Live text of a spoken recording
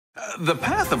The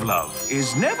path of love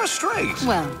is never straight.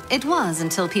 Well, it was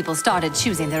until people started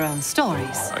choosing their own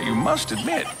stories. You must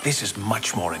admit, this is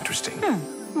much more interesting.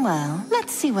 Well,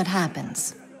 let's see what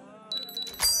happens.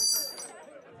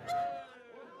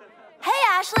 Hey,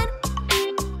 Ashlyn!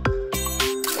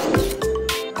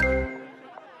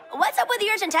 What's up with the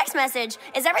urgent text message?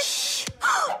 Is every— Shh!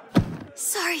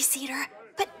 Sorry, Cedar,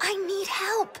 but I need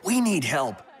help. We need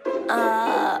help.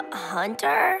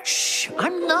 Hunter? Shh,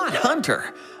 I'm not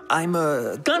Hunter. I'm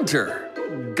a Gunter.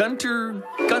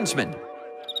 Gunsman.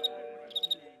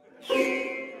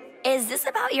 Is this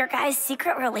about your guys'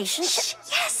 secret relationship? Shh,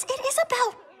 yes, it is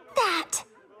about that.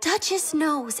 Duchess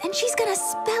knows, and she's gonna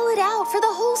spell it out for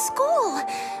the whole school.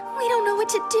 We don't know what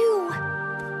to do.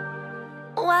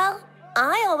 Well,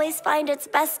 I always find it's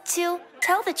best to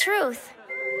tell the truth.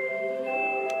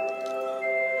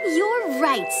 You're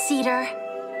right, Cedar.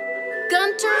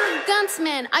 Gunter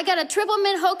Gunsman. I got a triple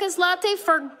mint hocus latte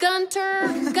for Gunter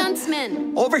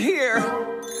Gunsman. Over here.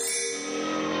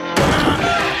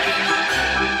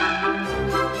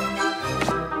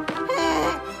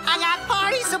 I got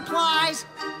party supplies.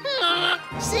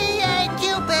 C.A.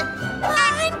 Cupid.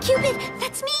 I'm Cupid.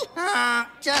 That's me.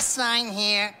 Just sign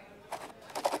here.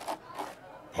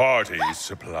 Party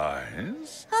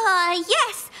supplies?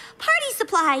 Yes. Party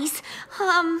supplies.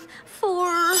 For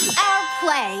our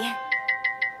play.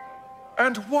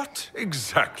 And what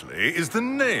exactly is the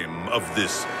name of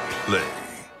this play?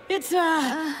 It's,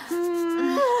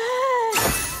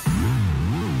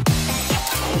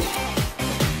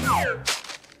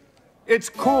 It's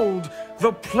called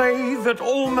The Play That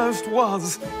Almost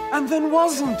Was, and then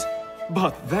wasn't,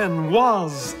 but then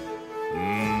was.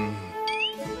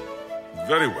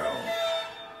 Very well.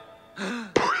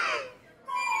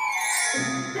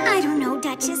 I don't know,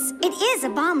 Duchess. It is a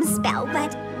bomb spell,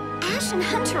 but Ash and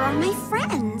Hunter are my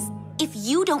friends. If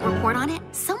you don't report on it,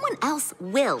 someone else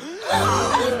will.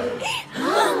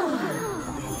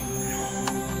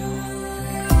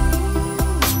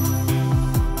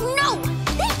 No!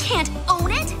 They can't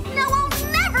own it! Now I'll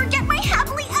never get my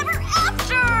happily ever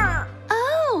after!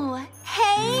 Oh,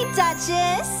 hey,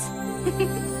 Duchess!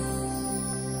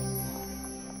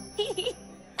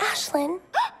 Ashlyn?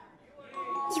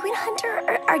 You and Hunter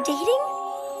are dating?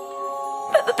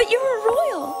 But you're a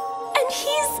royal, and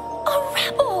he's a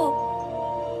rebel.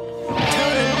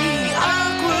 Totally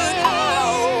awkward.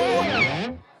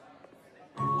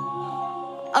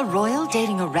 a royal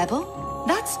dating a rebel?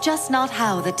 That's just not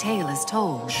how the tale is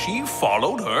told. She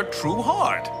followed her true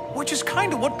heart, which is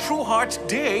kind of what True Heart's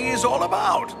Day is all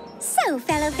about. So,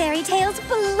 fellow fairy tales,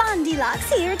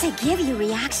 Blondylocks here to give you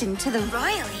reaction to the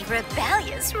royally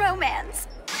rebellious romance.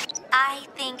 I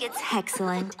think it's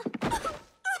excellent.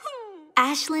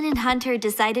 Ashlyn and Hunter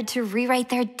decided to rewrite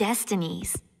their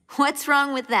destinies. What's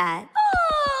wrong with that?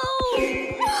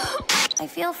 I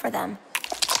feel for them.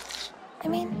 I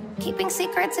mean, keeping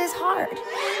secrets is hard.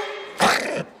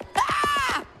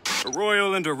 A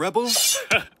royal and a rebel?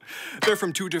 They're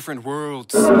from two different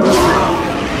worlds.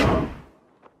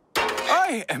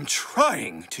 I am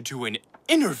trying to do an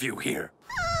interview here.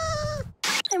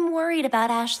 I'm worried about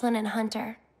Ashlyn and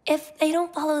Hunter. If they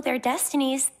don't follow their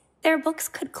destinies, their books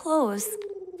could close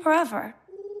forever.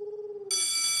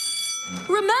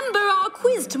 Remember our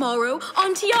quiz tomorrow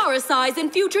on tiara size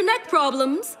and future neck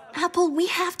problems. Apple, we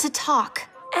have to talk.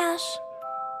 Ash,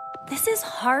 this is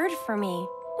hard for me,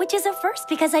 which is a first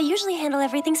because I usually handle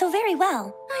everything so very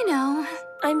well. I know.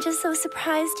 I'm just so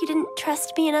surprised you didn't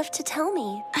trust me enough to tell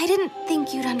me. I didn't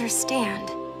think you'd understand.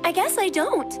 I guess I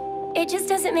don't. It just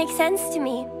doesn't make sense to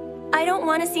me. I don't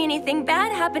want to see anything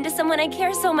bad happen to someone I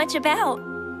care so much about.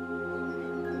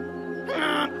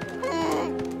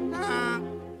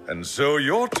 And so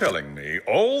you're telling me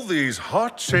all these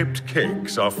heart-shaped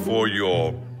cakes are for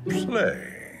your play?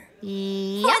 For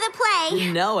the play.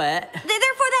 You know it.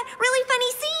 They're for that really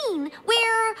funny scene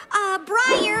where,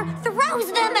 Briar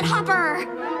throws them at Hopper.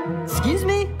 Excuse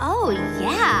me? Oh,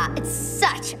 yeah. It's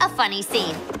such a funny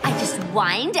scene. I just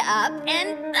wind up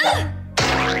and...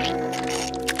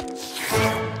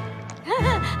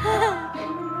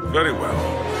 Very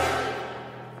well.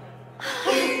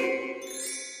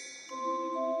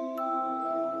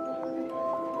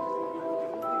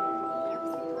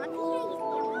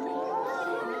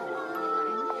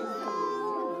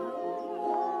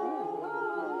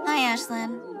 Hi,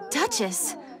 Ashlyn.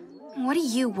 Duchess, what do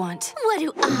you want? What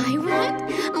do I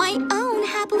want? My own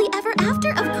happily ever after,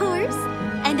 of course.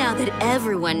 And now that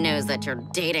everyone knows that you're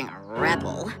dating a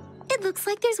rebel, It looks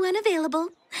like there's one available.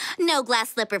 no glass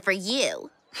slipper for you.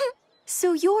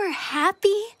 So you're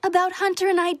happy about Hunter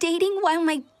and I dating while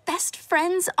my best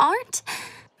friends aren't?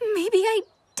 Maybe I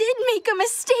did make a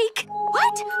mistake.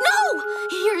 What? No!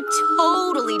 You're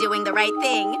totally doing the right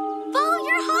thing. Follow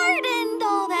your heart and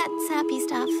all that sappy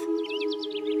stuff.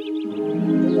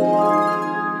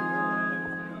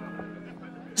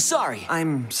 Sorry,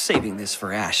 I'm saving this for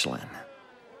Ashlyn.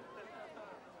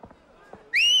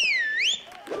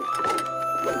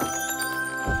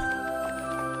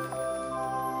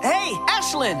 Hey,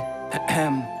 Ashlyn!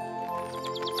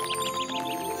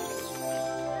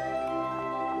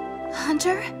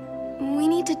 Hunter, we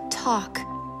need to talk.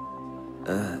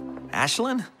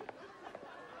 Ashlyn?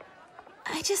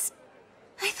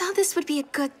 I thought this would be a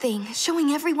good thing,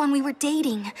 showing everyone we were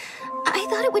dating. I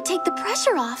thought it would take the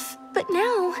pressure off, but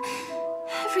now,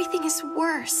 everything is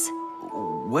worse.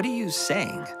 What are you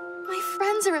saying? My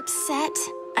friends are upset.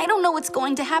 I don't know what's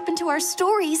going to happen to our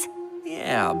stories.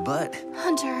 Yeah, but...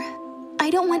 Hunter, I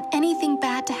don't want anything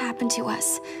bad to happen to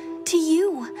us. To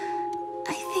you.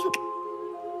 I think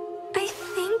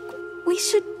we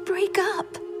should break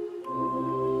up.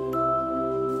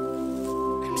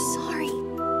 I'm sorry.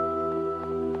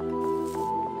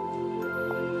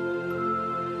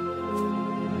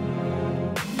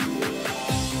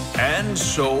 And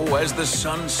so, as the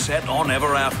sun set on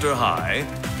Ever After High,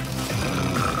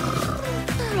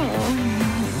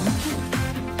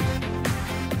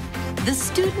 The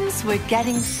students were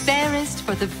getting fairest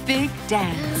for the big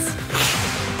dance.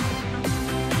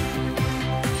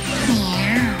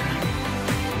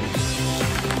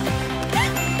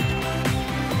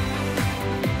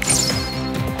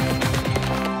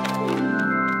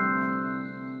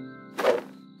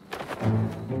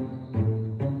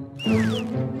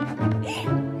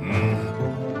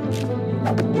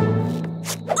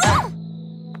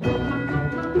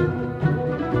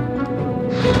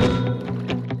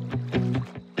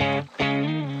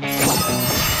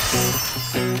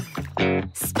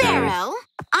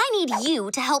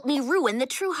 To help me ruin the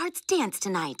True Hearts dance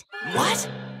tonight. What?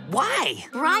 Why?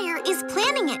 Briar is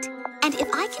planning it. And if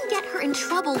I can get her in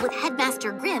trouble with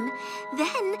Headmaster Grimm,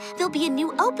 then there'll be a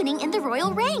new opening in the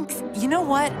royal ranks. You know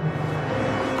what?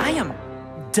 I am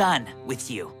done with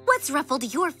you. What's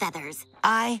ruffled your feathers?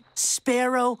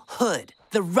 Sparrow Hood,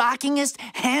 the rockingest,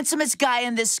 handsomest guy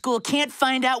in this school, can't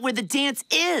find out where the dance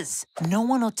is. No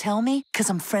one will tell me because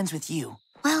I'm friends with you.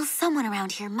 Well, someone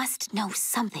around here must know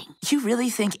something. You really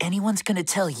think anyone's gonna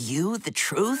tell you the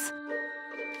truth?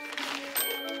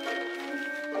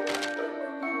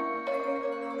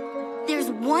 There's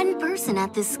one person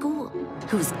at this school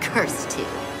who's cursed to.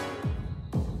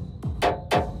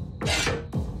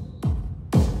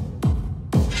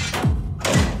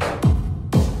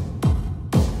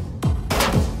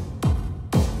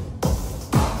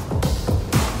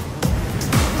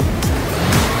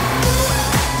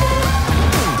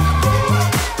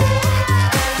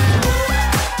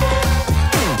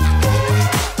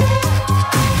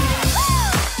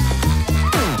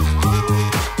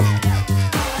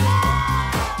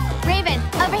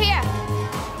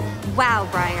 Wow,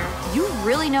 Briar, you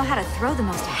really know how to throw the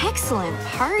most excellent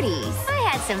parties. I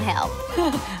had some help.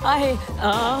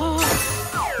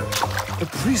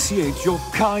 Appreciate your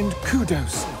kind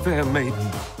kudos, fair maiden.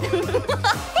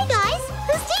 Hey guys,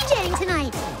 who's DJing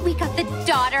tonight? We got the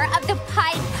daughter of the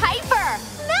Pied Piper.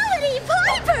 Melody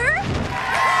Piper!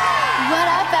 What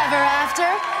up, Ever After?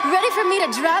 Ready for me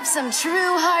to drop some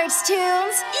True Hearts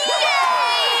tunes?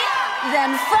 Yay!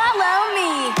 Then follow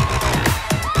me.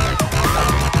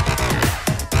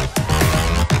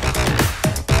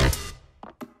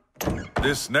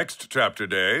 This next chapter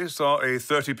day saw a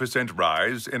 30%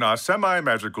 rise in our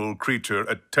semi-magical creature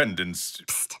attendance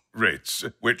rates,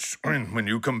 which, when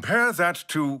you compare that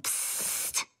to...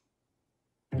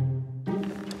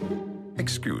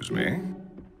 Excuse me?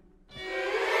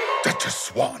 Duchess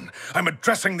Swan, I'm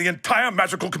addressing the entire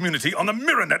magical community on the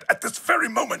MirrorNet at this very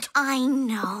moment. I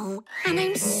know, and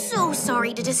I'm so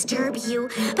sorry to disturb you,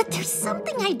 but there's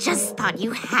something I just thought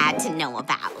you had to know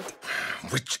about.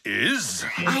 Which is?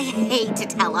 I hate to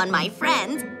tell on my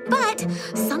friends, but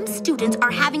some students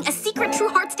are having a secret True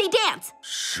Hearts Day dance.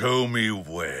 Show me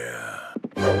where.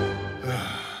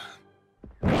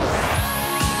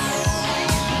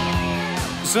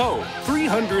 So,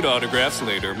 300 autographs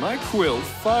later, my quill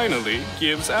finally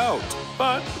gives out.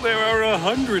 But there are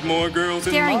 100 more girls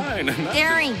in line.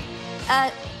 Daring,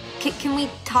 can we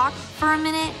talk for a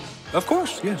minute? Of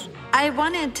course, yes. I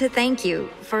wanted to thank you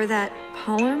for that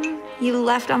poem you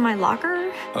left on my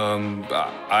locker.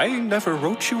 I never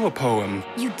wrote you a poem.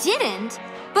 You didn't?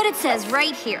 But it says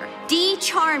right here, D.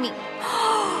 Charming.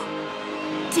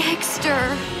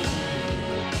 Dexter.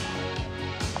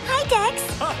 Hi, Dex.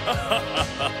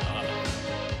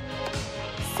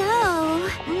 So,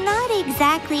 not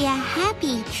exactly a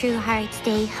happy True Hearts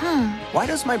Day, huh? Why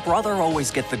does my brother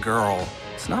always get the girl?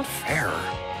 It's not fair.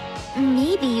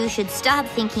 Maybe you should stop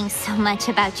thinking so much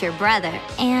about your brother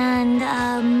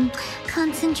and,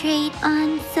 concentrate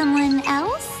on someone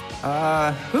else?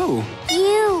 Who?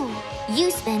 You!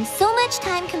 You spend so much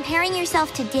time comparing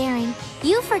yourself to Darren,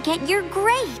 you forget you're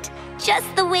great,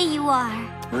 just the way you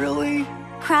are. Really?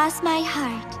 Cross my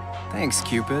heart. Thanks,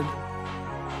 Cupid.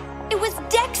 It was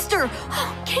Dexter!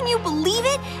 Can you believe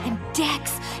it? And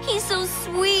Dex, he's so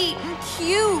sweet and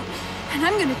cute. And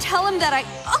I'm gonna tell him that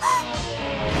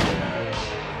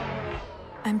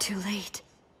I'm too late.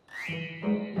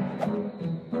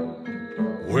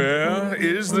 Where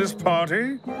is this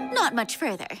party? Not much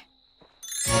further.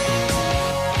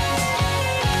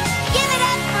 Give it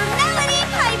up for Melody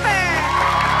Piper!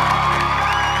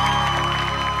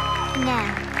 Now,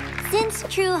 since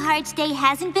True Hearts Day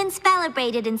hasn't been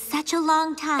celebrated in such a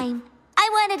long time, I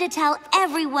wanted to tell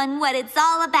everyone what it's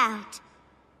all about.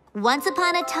 Once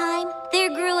upon a time, there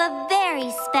grew a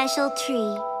very special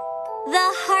tree.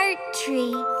 The Heart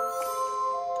Tree.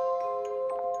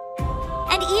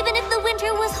 And even if the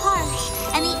winter was harsh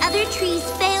and the other trees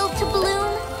failed to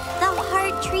bloom, the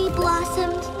Heart Tree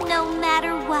blossomed no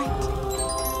matter what.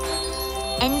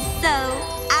 And so,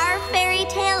 our fairy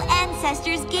tale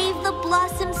ancestors gave the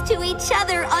blossoms to each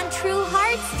other on True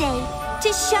Hearts Day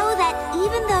to show that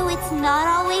even though it's not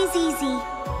always easy,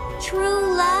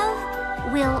 true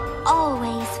love will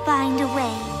always find a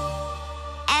way.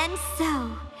 And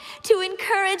so, to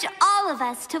encourage all of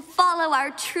us to follow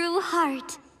our true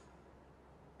heart.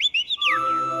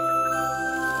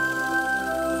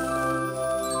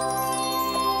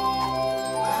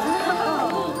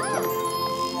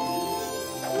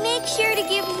 Make sure to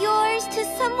give yours to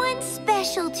someone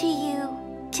special to you.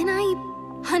 Can I...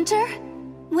 Hunter?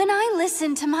 When I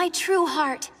listen to my true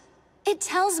heart, it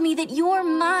tells me that you're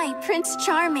my Prince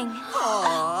Charming.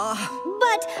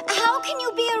 But how can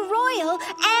you be a royal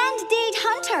and date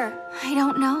Hunter? I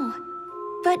don't know.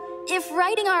 But if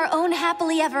writing our own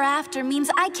happily ever after means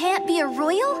I can't be a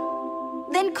royal,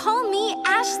 then call me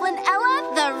Ashlyn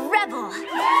Ella the Rebel.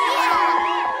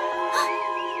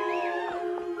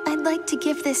 I'd like to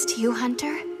give this to you,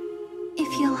 Hunter,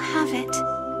 if you'll have it.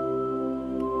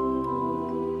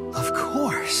 Of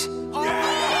course.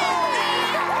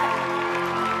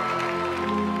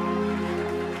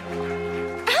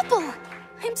 Apple!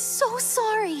 I'm so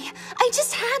sorry. I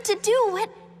just had to do what...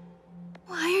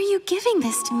 Why are you giving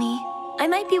this to me? I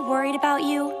might be worried about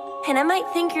you, and I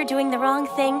might think you're doing the wrong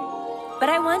thing, but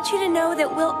I want you to know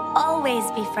that we'll always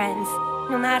be friends,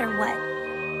 no matter what.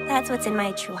 That's what's in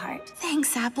my true heart.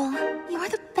 Thanks, Apple. You're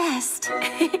the best.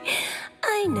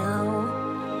 I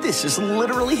know. This is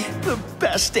literally the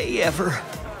best day ever.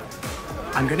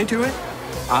 I'm gonna do it.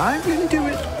 I'm gonna do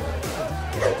it.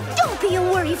 Don't be a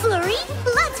worry, Flurry.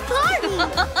 Let's party!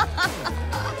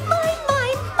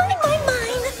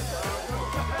 Mine.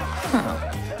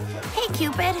 Hey,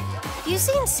 Cupid. You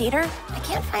seen Cedar? I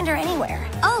can't find her anywhere.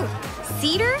 Oh,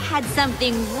 Cedar had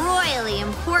something royally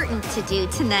important to do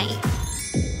tonight.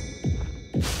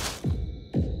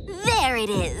 There it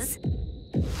is.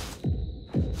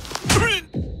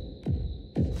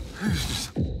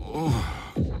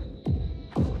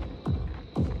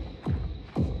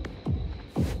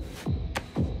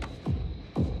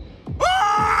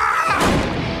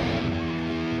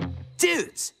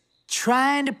 Dudes,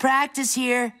 trying to practice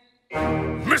here.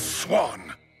 Miss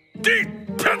Swan,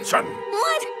 detention!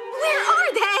 What? Where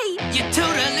are they? You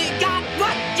totally got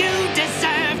what you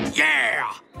deserved.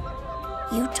 Yeah!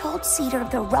 You told Cedar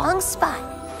the wrong spot,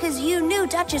 because you knew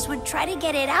Duchess would try to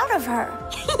get it out of her.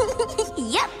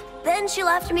 Yep. Then she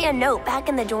left me a note back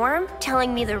in the dorm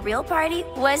telling me the real party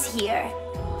was here.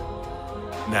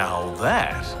 Now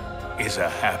that is a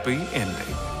happy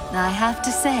ending. I have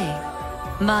to say,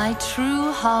 my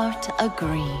true heart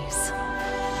agrees.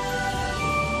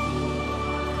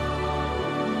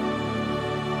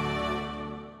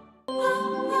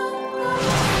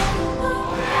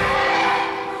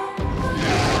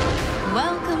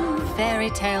 Welcome, fairy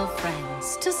tale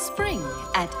friends, to spring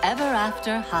at Ever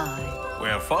After High.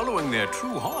 Where following their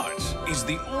true hearts is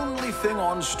the only thing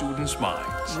on students'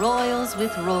 minds. Royals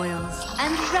with royals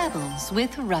and rebels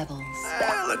with rebels.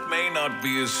 Well, it may not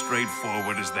be as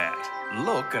straightforward as that.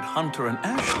 Look at Hunter and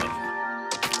Ashlyn.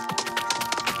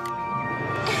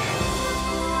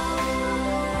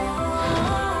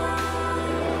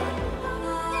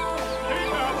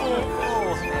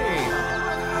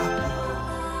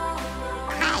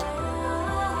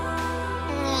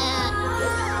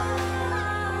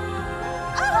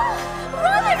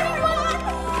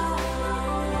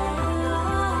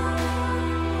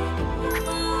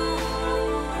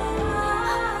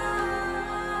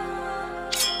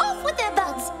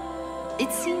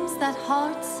 that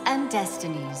hearts and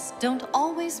destinies don't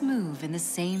always move in the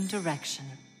same direction.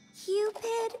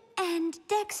 Cupid and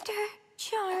Dexter,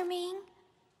 charming.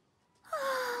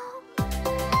 Oh.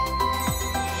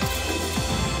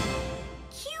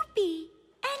 Cupid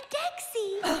and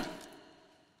Dexy.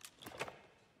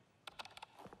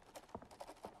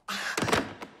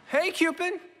 Hey,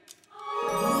 Cupid.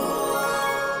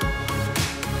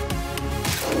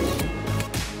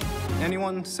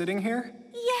 Anyone sitting here?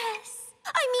 Yes.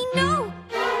 I mean, no.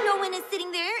 No one is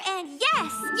sitting there, and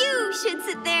yes, you should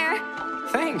sit there.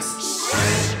 Thanks.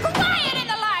 Quiet in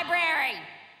the library!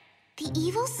 The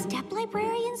evil step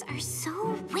librarians are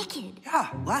so wicked. Yeah,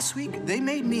 last week they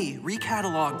made me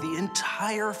recatalog the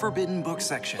entire forbidden book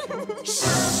section.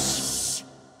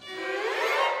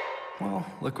 Well,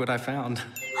 look what I found.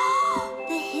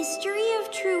 The history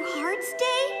of True Hearts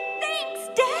Day? Thanks,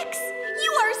 Dex.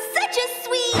 You are such a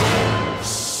sweet...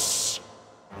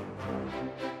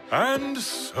 And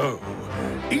so,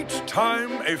 each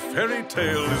time a fairy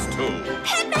tale is told...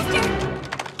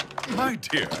 Headmaster! My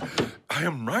dear, I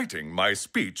am writing my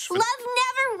speech for... Love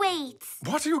never waits.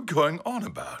 What are you going on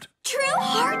about? True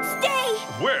Hearts Day!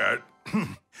 Where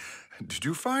did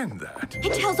you find that?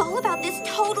 It tells all about this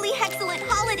totally excellent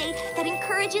holiday that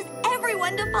encourages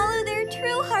everyone to follow their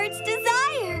true heart's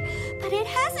desire. But it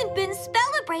hasn't been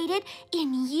celebrated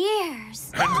in years.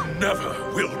 And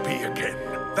never will be again.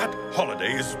 That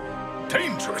holiday is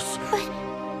dangerous.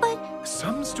 But...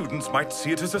 Some students might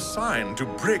see it as a sign to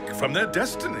break from their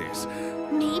destinies.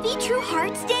 Maybe True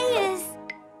Hearts Day is...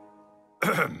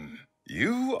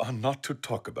 You are not to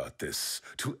talk about this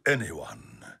to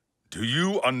anyone. Do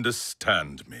you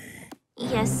understand me?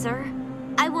 Yes, sir.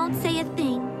 I won't say a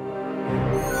thing.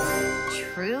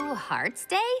 True Hearts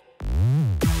Day?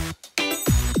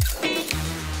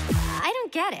 I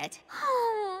don't get it.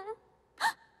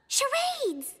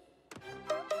 Charades!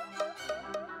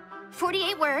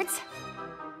 48 words.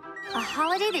 A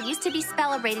holiday that used to be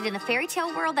celebrated in the fairy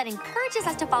tale world that encourages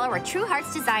us to follow our true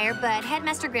heart's desire, but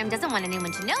Headmaster Grimm doesn't want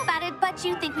anyone to know about it, but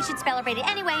you think we should celebrate it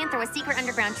anyway and throw a secret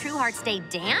underground True Hearts Day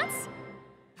dance?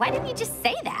 Why didn't you just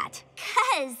say that?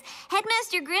 'Cause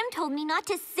Headmaster Grimm told me not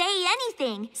to say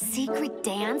anything. Secret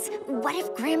dance? What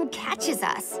if Grimm catches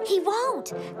us? He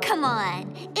won't. Come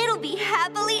on. It'll be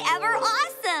happily ever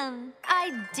awesome.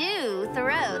 I do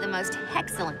throw the most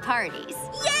excellent parties.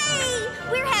 Yay!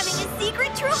 We're having a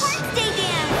secret True Hearts Day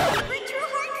dance. Secret True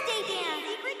Hearts Day dance.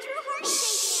 Secret True Hearts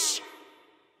Day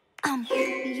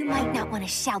dance. You might not want to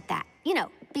shout that. You know,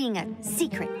 being a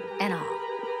secret and all.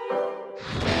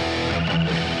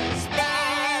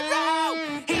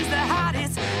 He's the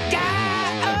hottest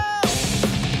guy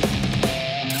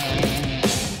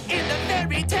in the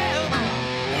fairy tale.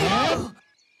 Whoa.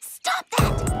 Stop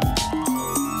that!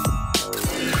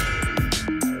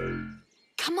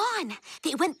 Come on.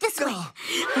 They went this way.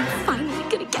 I'm finally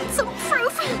gonna get some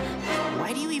proof.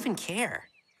 Why do you even care?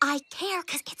 I care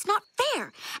because it's not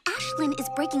fair. Ashlyn is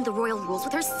breaking the royal rules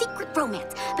with her secret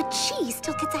romance, but she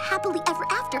still gets a happily ever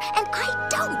after, and I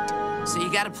don't. So you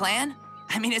got a plan?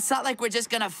 I mean, it's not like we're just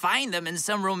gonna find them in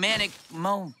some romantic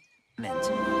moment.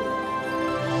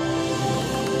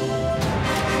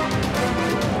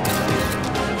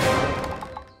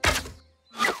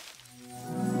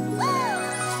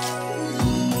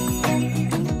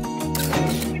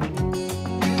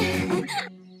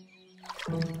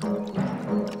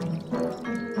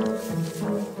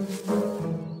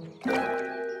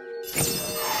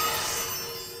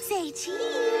 Say cheese.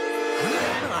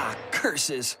 Ah,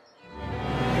 curses.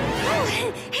 Oh,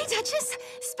 hey, Duchess,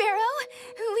 Sparrow,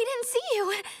 we didn't see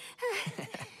you.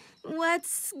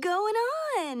 What's going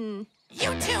on?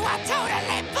 You two are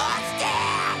totally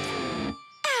busted!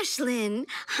 Ashlyn,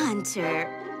 Hunter,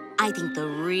 I think the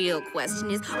real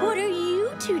question is, what are you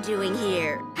two doing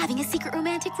here? Having a secret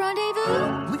romantic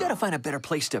rendezvous? We gotta find a better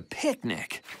place to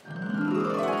picnic.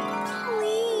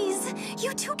 Please,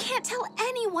 you two can't tell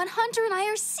anyone Hunter and I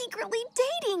are secretly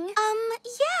dating.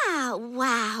 Yeah,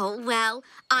 wow, well,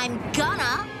 I'm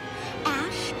gonna.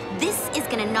 Ash, this is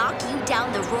gonna knock you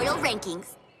down the royal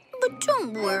rankings. But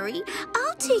don't worry,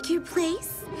 I'll take your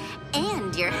place.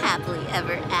 And your happily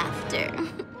ever after.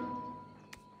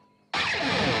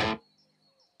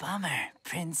 Bummer,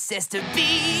 princess to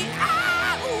be.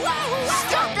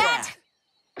 Stop that!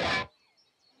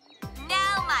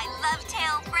 Now, my love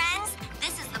tale friends,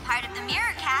 this is the part of the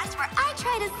Mirror Cast where I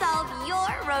try to solve your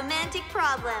romantic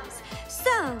problems.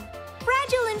 So,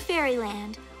 Fragile in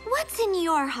Fairyland, what's in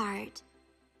your heart?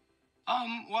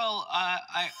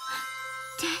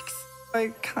 Dex? I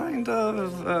kind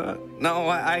of, no,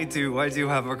 I do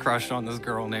have a crush on this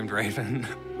girl named Raven.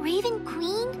 Raven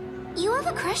Queen? You have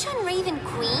a crush on Raven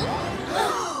Queen?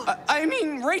 I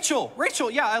mean, Rachel.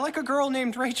 Rachel, yeah, I like a girl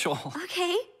named Rachel.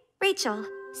 Okay, Rachel.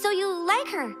 So you like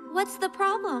her. What's the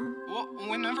problem? Well,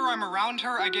 whenever I'm around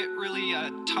her, I get really,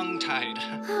 tongue-tied.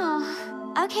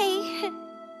 Oh, okay.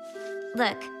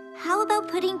 Look, how about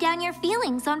putting down your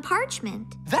feelings on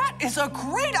parchment? That is a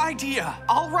great idea!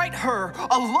 I'll write her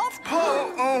a love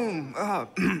poem.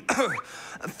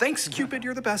 Thanks, Cupid.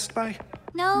 You're the best. Bye.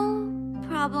 No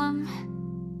problem.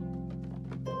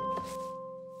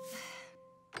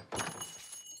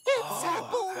 It's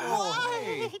apple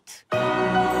white!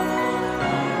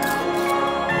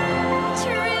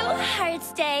 True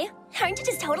Hearts Day. Aren't you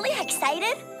just totally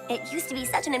excited? It used to be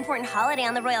such an important holiday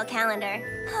on the royal calendar.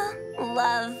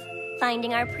 Love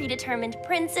finding our predetermined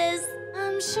princes.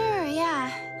 Sure,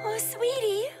 yeah. Oh,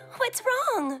 sweetie, what's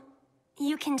wrong?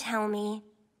 You can tell me.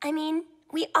 I mean,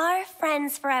 we are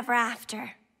friends forever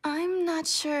after. I'm not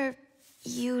sure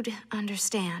you'd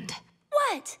understand.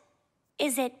 What?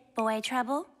 Is it boy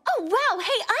trouble? Oh, wow,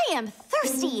 hey, I am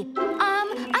thirsty.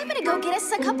 I'm gonna go get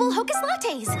us a couple Hocus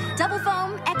Lattes. Double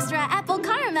foam, extra apple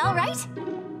caramel, right?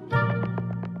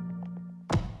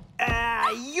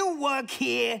 You work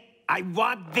here. I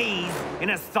want these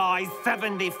in a size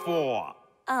 74.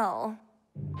 Oh.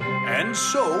 And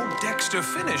so Dexter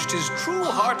finished his True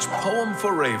Hearts poem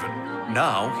for Raven.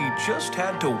 Now he just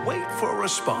had to wait for a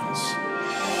response.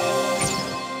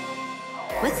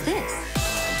 What's this?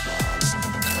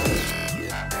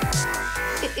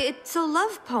 It's a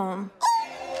love poem.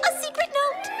 A secret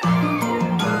note!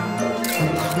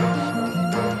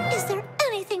 Is there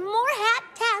anything more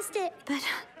hat-tastic? But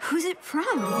who's it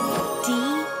from?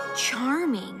 D.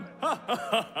 Charming.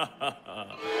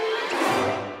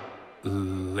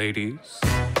 Ladies?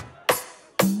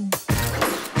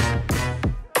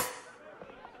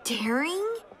 Daring?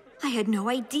 I had no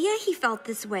idea he felt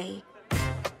this way.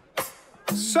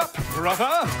 Sup,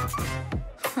 brother?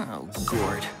 Oh,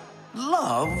 Gord.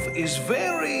 Love is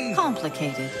very...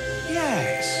 Complicated.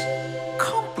 Yes,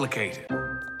 complicated.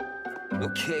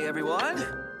 Okay, everyone.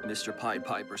 Mr. Pied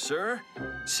Piper, sir.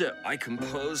 So, I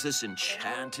composed this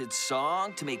enchanted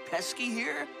song to make Pesky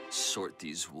here sort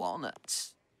these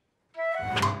walnuts.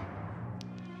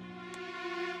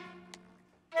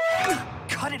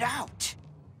 Cut it out!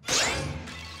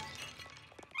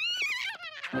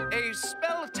 A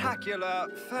spectacular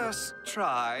first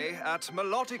try at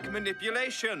melodic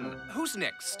manipulation. Who's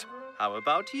next? How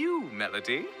about you,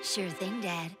 Melody? Sure thing,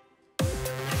 Dad.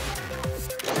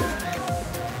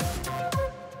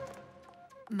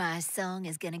 My song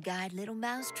is gonna guide little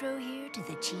Mouse-Tro here to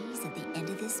the cheese at the end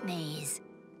of this maze.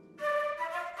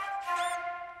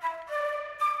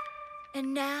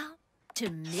 And now, to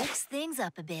mix things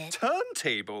up a bit.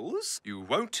 Turntables? You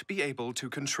won't be able to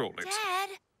control it. Dad,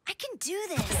 I can do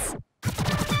this.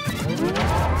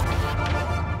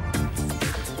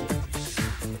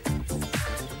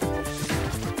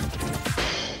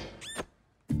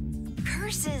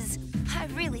 Curses! I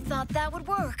really thought that would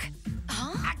work.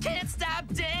 Huh? I can't stop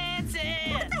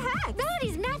dancing! What the heck?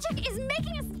 Melody's magic is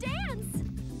making us dance!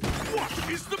 What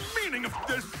is the meaning of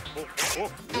this?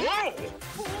 Whoa!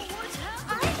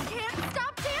 I can't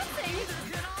stop dancing!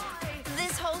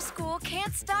 This whole school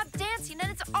can't stop dancing,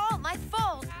 and it's all my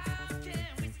fault.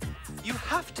 You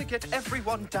have to get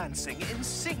everyone dancing in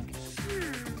sync.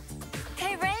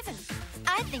 Hey, Raven,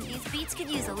 I think these beats could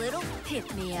use a little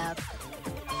pick-me-up.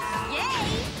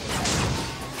 Yay!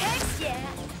 Heck yeah!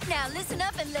 Now listen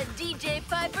up and let DJ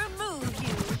Piper move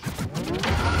you.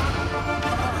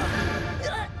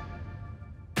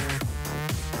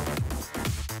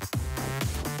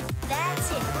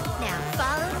 That's it. Now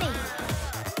follow me.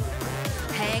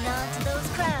 Hang on to those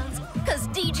crowns, because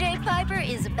DJ Piper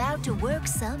is about to work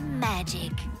some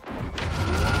magic.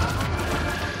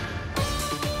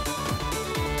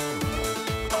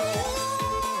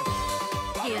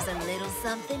 Here's a little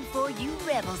something for you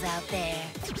rebels out there.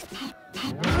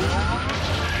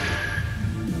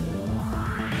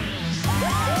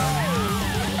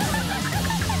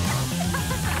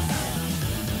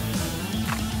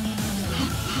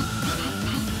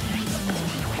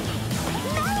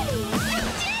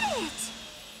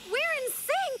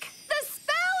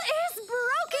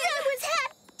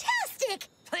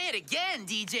 Again,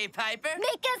 DJ Piper.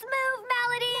 Make us move,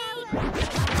 Melody!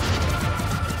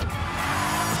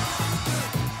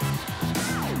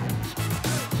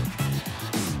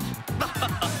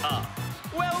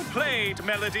 Well played,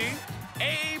 Melody.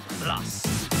 A+.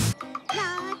 La-dee-da!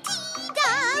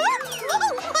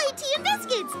 Oh, my tea and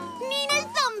biscuits! Nina's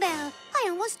dumbbell. I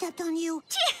almost stepped on you.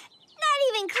 Not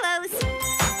even close.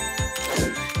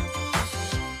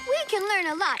 We can learn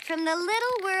a lot from the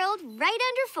little world right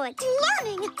underfoot.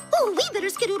 Learning? Oh, we better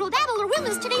skedoodle-daddle or we'll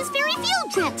miss today's fairy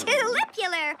field trip.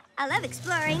 Tittle-lipular. I love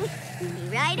exploring. Be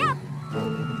right up.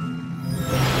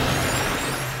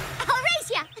 I'll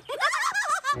race ya.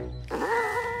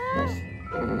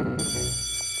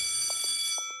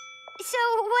 So,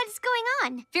 what's going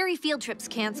on? Fairy field trip's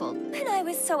canceled. And I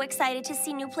was so excited to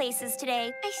see new places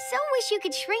today. I so wish you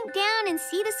could shrink down and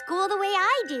see the school the way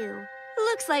I do.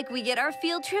 Looks like we get our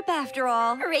field trip after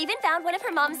all. Raven found one of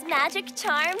her mom's magic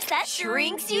charms that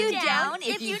shrinks you down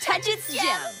if you touch its gem.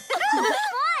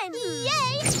 Fun!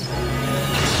 Yay!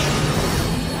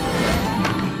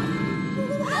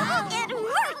 It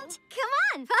worked! Come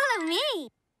on, follow me.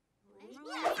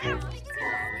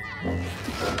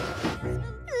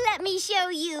 Let me show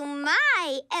you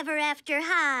my ever after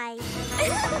high.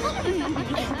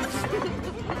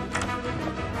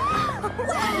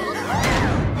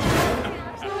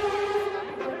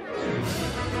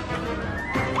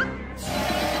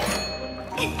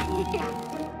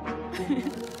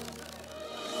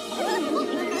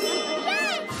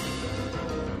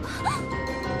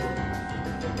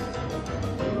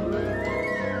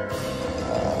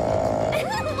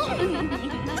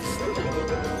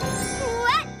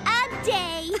 What a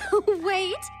day!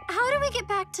 Wait, how do we get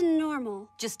back to normal?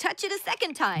 Just touch it a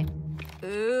second time.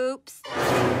 Oops.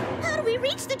 How do we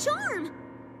reach the charm?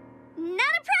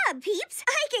 Not a prob, peeps.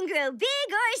 I can grow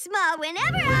big or small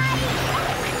whenever I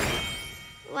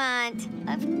want.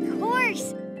 Of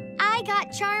course. I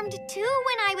got charmed too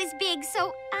when I was big,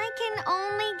 so I can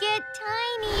only get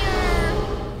tinier.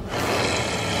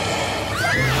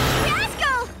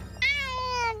 Rascal!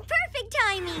 Perfect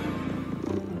timing.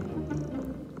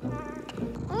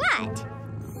 What?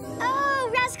 Oh,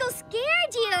 Rascal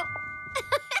scared you.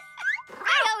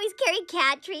 I always carry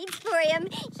cat treats for him.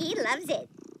 He loves it.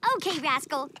 Okay,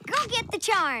 Rascal, go get the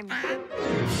charm.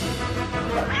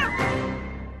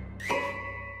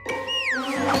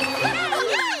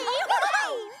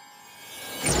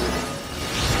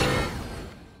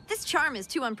 This charm is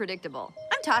too unpredictable.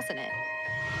 I'm tossing it.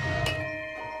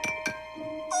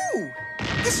 Ooh,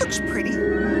 this looks pretty.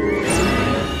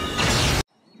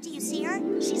 Do you see her?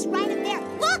 She's right up there.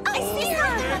 Look, I see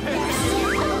her!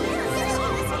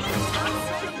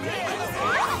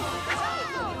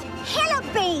 Hello,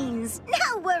 Beans.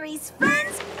 No worries,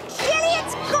 friends.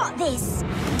 Juliet's got this.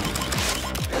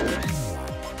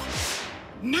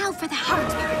 Now for the hard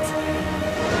part.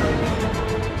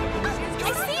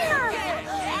 I see her!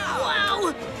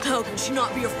 Wow! How can she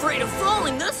not be afraid of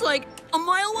falling? That's like a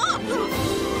mile up! Can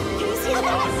you see the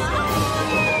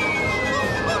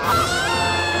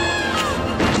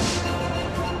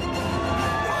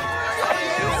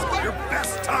Your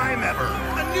best time ever!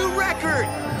 A new record!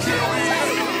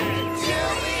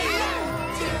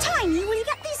 Tiny, will you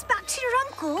get these back to your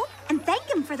uncle and thank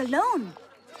him for the loan?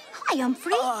 Hi,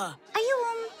 Humphrey. Are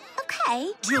you,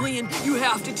 okay? Jillian, you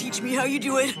have to teach me how you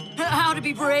do it. How to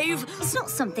be brave. It's not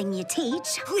something you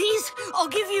teach. Please, I'll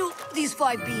give you these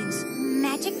 5 beans.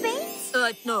 Magic beans?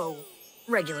 No.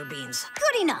 Regular beans.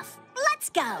 Good enough. Let's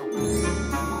go.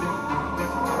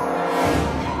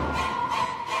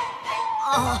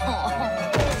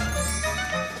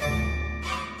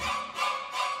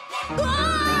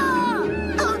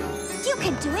 You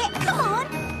can do it. Come on.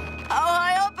 How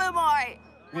high up am I?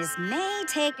 This may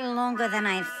take longer than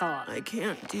I thought. I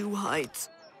can't do heights.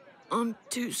 I'm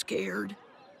too scared.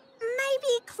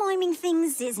 Maybe climbing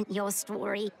things isn't your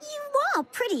story. You are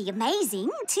pretty amazing,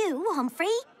 too, Humphrey.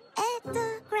 At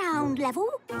the ground level.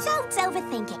 Don't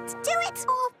overthink it. Do it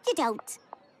or you don't.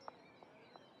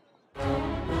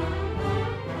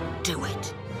 Do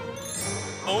it.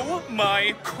 Oh,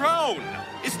 my crown!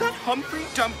 Is that Humphrey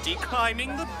Dumpty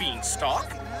climbing the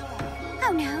beanstalk?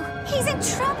 Oh, no. He's in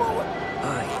trouble.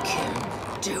 I can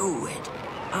do it.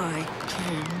 I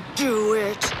can do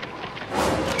it.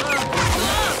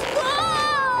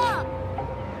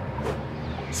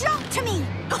 Jump to me!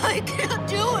 I can't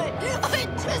do it! I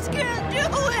just can't do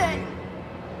it!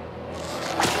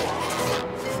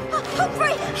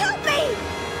 Humphrey, help me!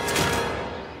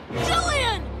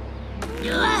 Jillian!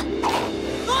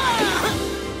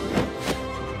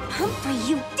 Humphrey,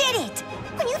 you did it!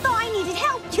 When you thought I needed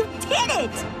help, you did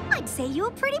it! I'd say you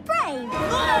were pretty brave.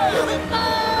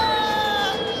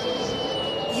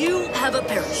 You have a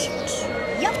parachute.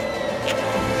 Yep.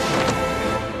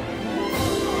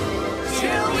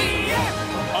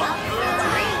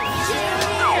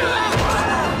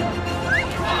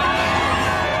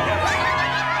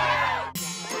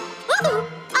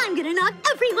 I'm gonna knock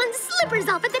everyone's slippers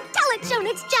off at the talent show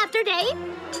next chapter day.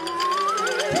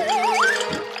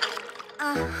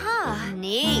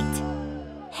 Neat.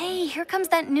 Hey, comes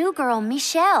that new girl,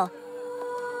 Michelle.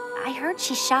 I heard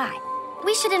she's shy.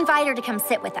 We should invite her to come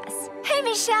sit with us. Hey,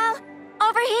 Michelle!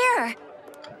 Over here!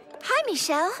 Hi,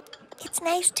 Michelle. It's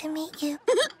nice to meet you.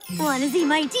 Want to see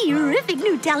my terrific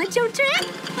new talent show trick?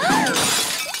 Whoa!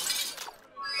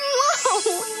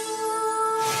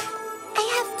 I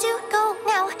have to go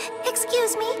now.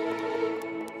 Excuse me.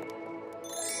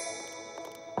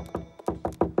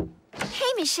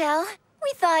 Hey, Michelle.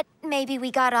 We thought maybe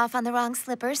we got off on the wrong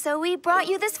slipper, so we brought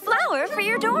you this flower for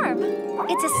your dorm.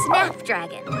 It's a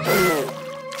snapdragon.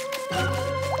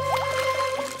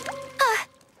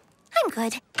 I'm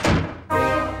good.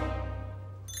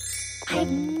 I've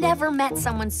never met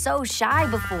someone so shy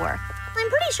before. I'm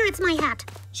pretty sure it's my hat.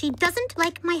 She doesn't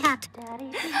like my hat.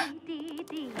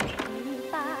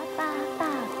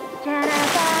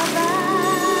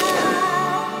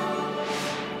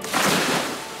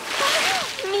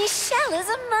 Michelle is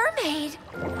a mermaid.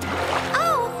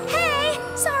 Oh, hey!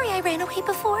 Sorry I ran away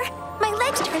before. My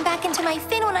legs turn back into my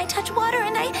fin when I touch water,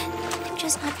 and I'm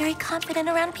just not very confident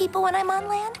around people when I'm on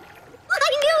land. I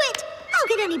knew it! How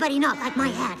could anybody not like my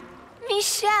hat?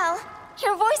 Michelle,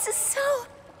 your voice is so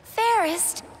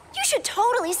fairest. You should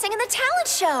totally sing in the talent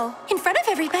show. In front of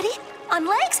everybody? On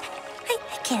legs? I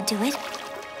can't do it.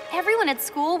 Everyone at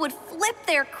school would flip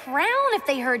their crown if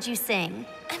they heard you sing.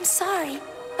 I'm sorry,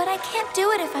 but I can't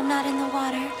do it if I'm not in the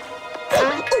water.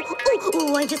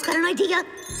 Oh, I just got an idea.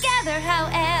 Gather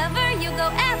however you go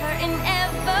ever in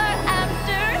ever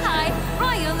after high.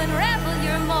 Royal and rebel,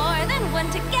 you're more than one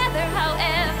together.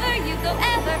 However you go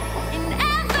ever in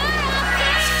ever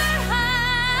after high.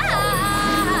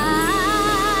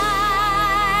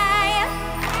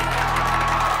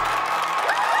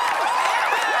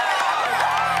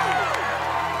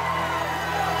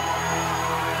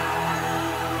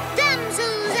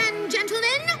 Damsels and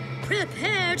gentlemen,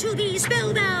 prepare to be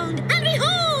spellbound, and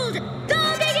behold,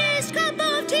 the biggest cup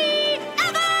of tea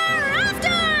ever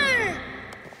after!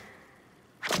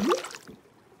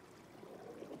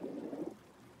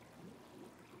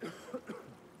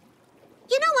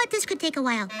 You know what? This could take a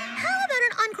while. How about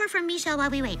an encore from Michelle while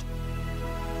we wait?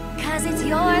 'Cause it's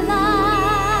your life.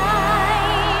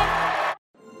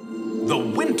 The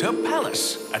Winter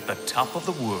Palace at the top of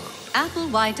the world.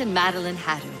 Applewhite and Madeline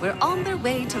Hatter were on their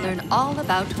way to learn all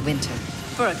about winter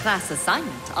for a class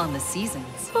assignment on the seasons.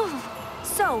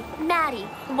 So, Maddie,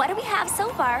 what do we have so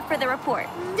far for the report?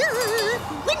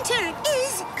 Winter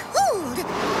is cold!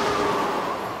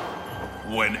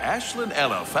 When Ashley and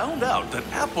Ella found out that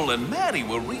Apple and Maddie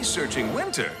were researching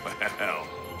winter, well,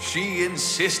 she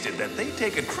insisted that they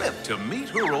take a trip to meet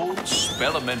her old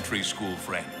spellementary school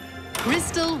friend.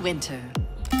 Crystal Winter.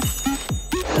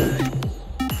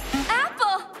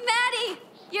 Apple! Maddie!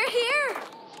 You're here!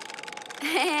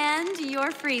 And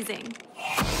you're freezing.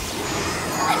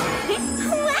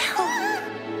 Wow!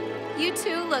 You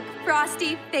two look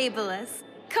frosty fabulous.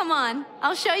 Come on,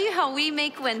 I'll show you how we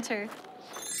make winter.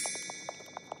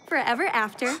 Forever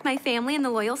after, my family and the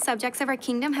loyal subjects of our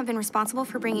kingdom have been responsible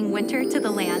for bringing winter to the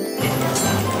land.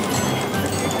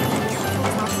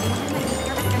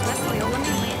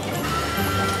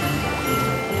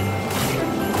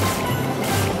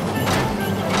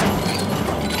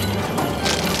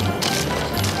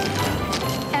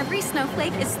 Every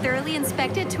snowflake is thoroughly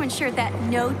inspected to ensure that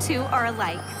no two are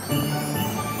alike.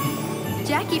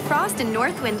 Jackie Frost and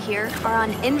Northwind here are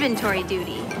on inventory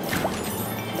duty.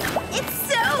 It's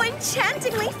so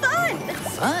enchantingly fun!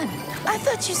 Fun? I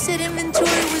thought you said inventory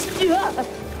was...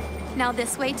 Now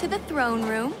this way to the throne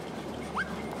room.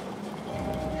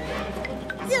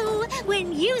 So,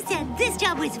 when you said this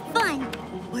job was fun,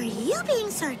 were you being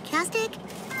sarcastic?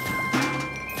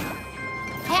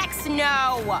 Heck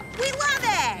no! We love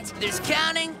it! There's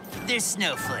counting, there's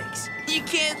snowflakes. You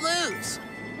can't lose.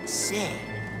 Say,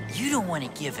 you don't want to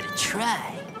give it a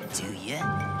try, do you?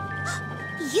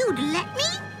 You'd let me?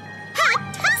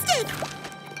 Fantastic!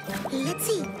 Let's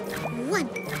see. One.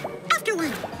 After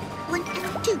one. One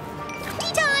and two.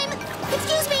 Tea time!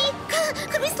 Excuse me!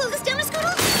 Could we slow this down a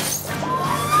scoodle?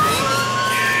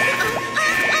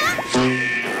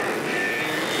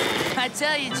 I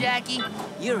tell you, Jackie,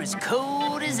 you're as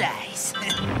cold as ice.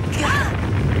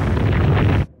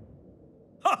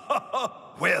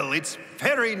 Well, it's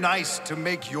very nice to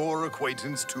make your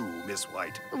acquaintance too, Miss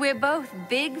White. We're both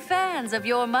big fans of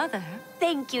your mother.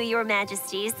 Thank you, Your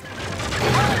Majesties.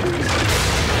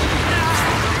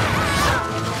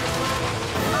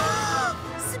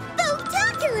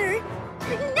 Spectacular!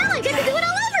 Now I get to do it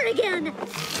all over again!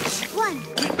 One.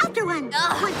 After one.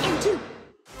 One and two.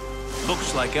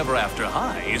 Looks like Ever After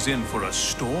High is in for a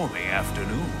stormy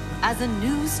afternoon. as a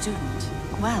new student,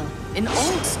 well, an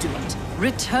old student,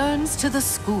 returns to the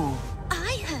school.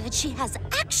 I heard she has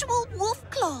actual wolf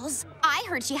claws. I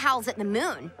heard she howls at the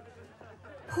moon.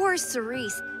 Poor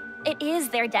Cerise. It is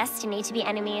their destiny to be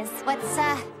enemies. What's,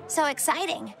 so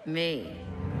exciting? Me.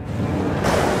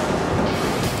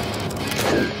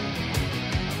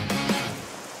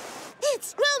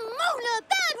 It's Ramona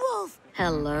Badwolf!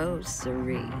 Hello,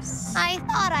 Cerise. I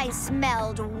thought I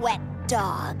smelled wet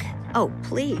dog. Oh,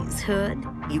 please, Hood.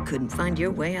 You couldn't find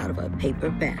your way out of a paper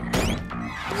bag.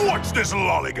 What's this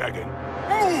lollygagging?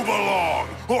 Move along,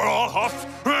 or I'll huff,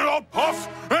 and I'll puff,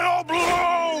 and I'll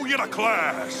blow you to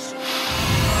class!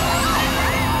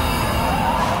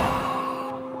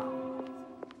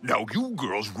 Now, you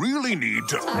girls really need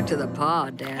to... Talk to the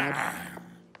paw, Dad.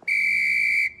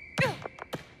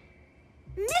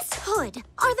 Miss Hood,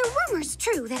 are the rumors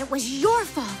true that it was your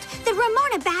fault that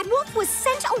Ramona Badwolf was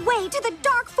sent away to the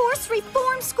Dark Force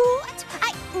Reform School?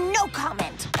 No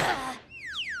comment.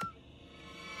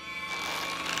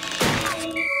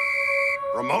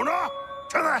 Ramona,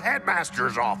 to the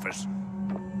headmaster's office.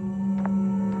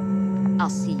 I'll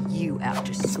see you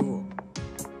after school.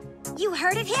 You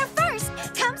heard it here first.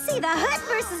 Come see the Hood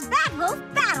versus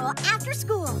Badwolf battle after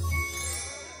school.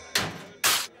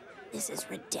 This is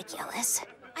ridiculous.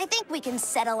 I think we can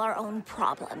settle our own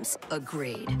problems.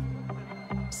 Agreed.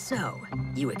 So,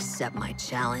 you accept my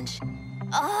challenge?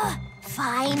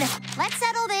 Fine. Let's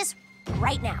settle this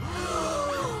right now.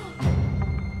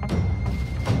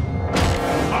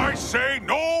 I say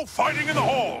no fighting in the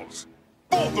halls.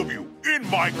 Both of you, in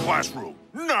my classroom,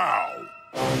 now.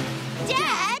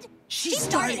 Dad! She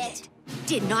started it.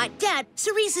 Did not, Dad.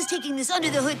 Cerise is taking this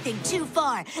under-the-hood thing too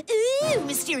far. Ooh,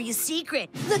 mysterious secret.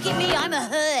 Look at me, I'm a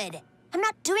Hood. I'm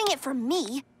not doing it for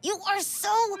me. You are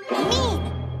so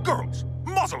mean. Girls,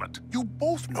 muzzle it. You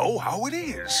both know how it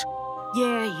is.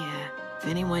 Yeah. If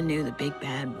anyone knew the big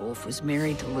bad wolf was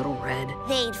married to Little Red...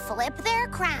 They'd flip their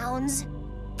crowns.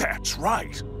 That's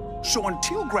right. So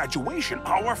until graduation,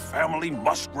 our family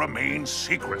must remain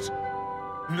secret.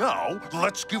 Now,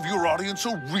 let's give your audience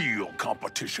a real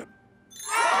competition.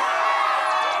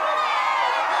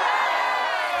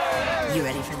 You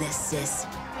ready for this, sis?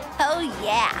 Oh,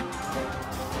 yeah.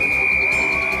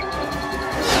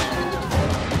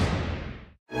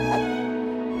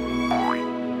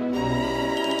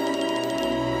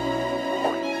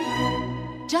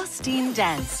 Justine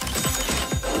Dance.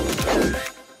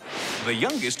 The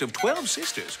youngest of 12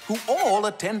 sisters who all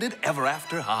attended Ever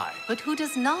After High. But who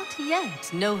does not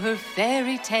yet know her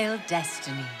fairy tale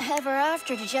destiny. Ever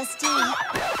after to Justine.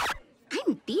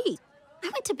 I'm beat. I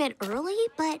went to bed early,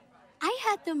 but I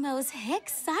had the most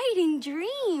exciting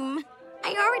dream.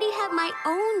 I already have my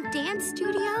own dance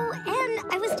studio, and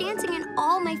I was dancing in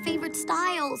all my favorite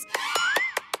styles.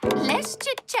 Less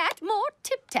chit-chat, more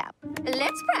tip-tap.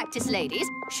 Let's practice, ladies.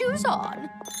 Shoes on.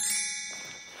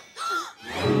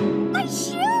 My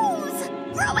shoes!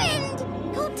 Ruined!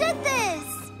 Who did this?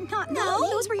 No,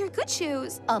 those were your good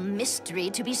shoes. A mystery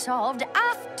to be solved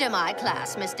after my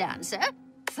class, Miss Dancer.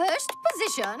 First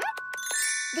position.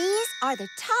 These are the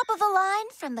top of the line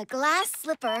from the glass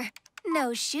slipper.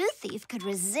 No shoe thief could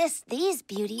resist these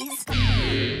beauties.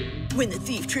 When the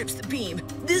thief trips the beam,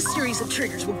 this series of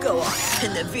triggers will go off,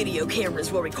 and the video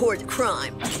cameras will record the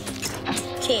crime.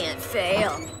 Can't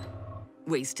fail.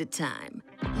 Wasted time.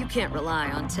 You can't rely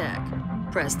on tech.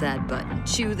 Press that button,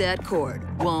 chew that cord.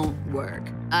 Won't work.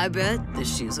 I bet the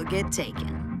shoes will get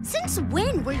taken. Since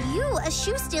when were you a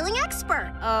shoe-stealing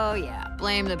expert? Oh, yeah.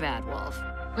 Blame the bad wolf.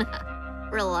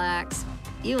 Relax.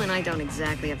 You and I don't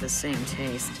exactly have the same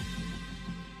taste.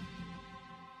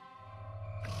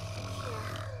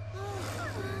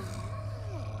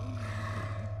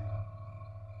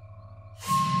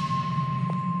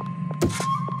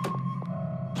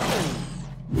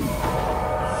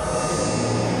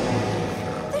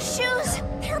 The shoes,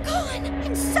 they're gone.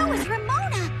 And so is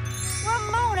Ramona.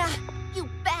 Ramona, you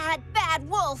bad, bad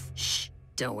wolf. Shh.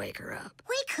 Don't wake her up.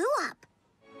 Wake who up?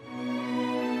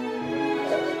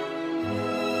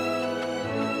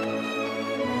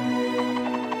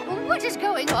 What is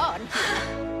going on?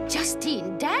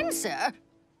 Justine Dancer?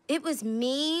 It was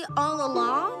me all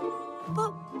along?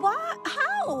 But why?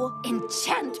 How?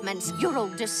 Enchantments. Your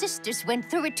older sisters went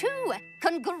through it too.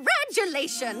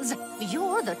 Congratulations!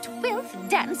 You're the 12th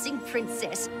dancing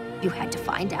princess. You had to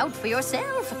find out for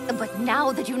yourself. But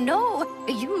now that you know,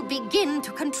 you'll begin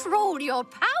to control your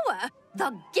power.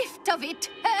 The gift of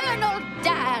eternal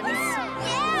dance.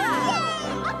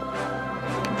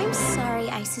 I'm sorry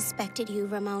I suspected you,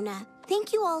 Ramona.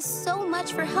 Thank you all so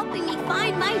much for helping me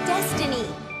find my destiny.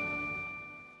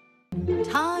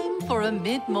 Time for a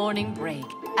mid-morning break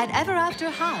at Ever After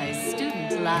High's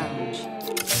Student Lounge.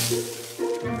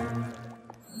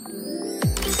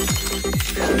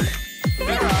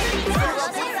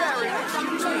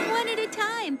 One at a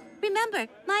time. Remember,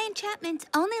 my enchantments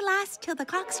only last till the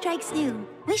clock strikes noon.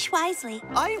 Wish wisely.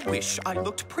 I wish I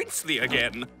looked princely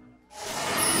again.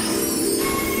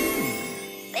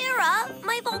 Farah,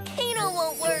 my volcano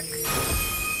won't work.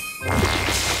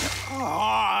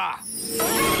 Ah!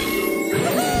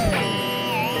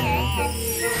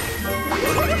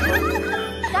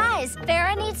 Guys,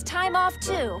 Farah needs time off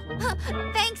too.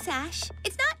 Thanks, Ash.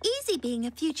 It's not easy being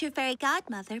a future fairy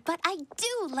godmother, but I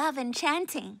do love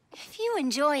enchanting. If you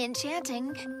enjoy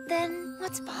enchanting, then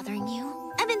what's bothering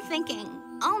you? I've been thinking,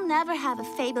 I'll never have a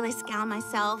fabulous gown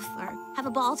myself, or have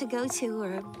a ball to go to,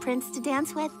 or a prince to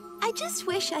dance with. I just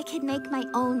wish I could make my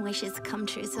own wishes come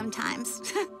true sometimes.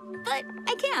 But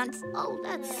I can't. Oh,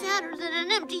 that's sadder than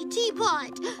an empty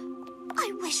teapot.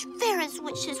 I wish Farah's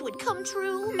wishes would come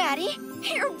true. Maddie,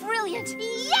 you're brilliant.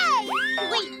 Yay!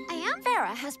 Wait, I am?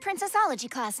 Farah has Princessology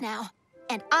class now,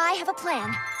 and I have a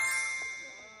plan.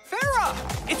 Farah!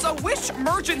 It's a wish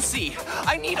emergency!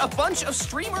 I need a bunch of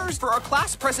streamers for our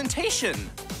class presentation.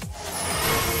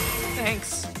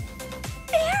 Thanks.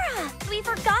 Farah, we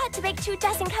forgot to bake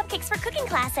 24 cupcakes for Cooking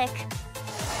Classic.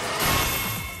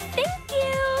 Thank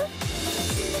you.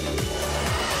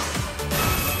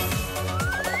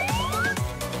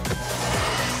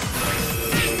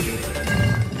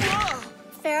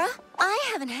 Farah, I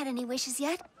haven't had any wishes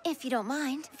yet, if you don't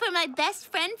mind. For my best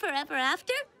friend forever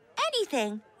after?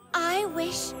 Anything. I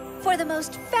wish for the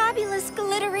most fabulous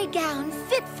glittery gown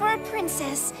fit for a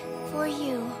princess for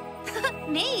you.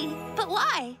 Me? But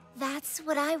why? That's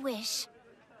what I wish.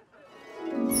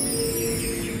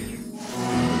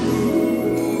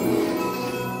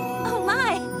 Oh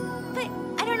my, but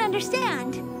I don't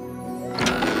understand.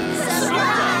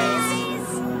 Surprise!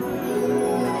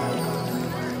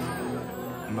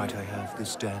 Might I have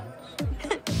this dance?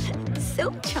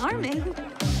 So charming.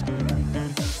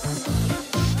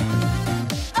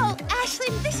 Oh,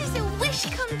 Ashlyn, this is a wish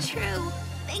come true.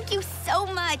 Thank you so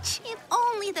much. If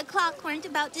only the clock weren't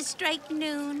about to strike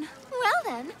noon. Well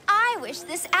then, I wish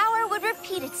this hour would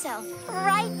repeat itself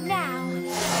right now.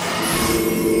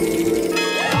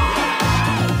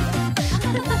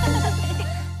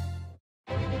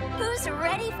 Who's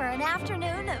ready for an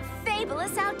afternoon of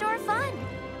fabulous outdoor fun?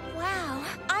 Wow,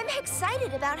 I'm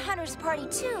excited about Hunter's party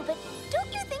too, but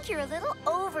don't you think you're a little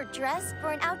overdressed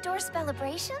for an outdoor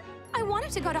celebration? I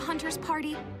wanted to go to Hunter's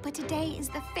party, but today is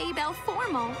the Faybelle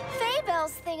formal.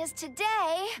 Faybelle's thing is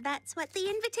today. That's what the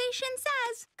invitation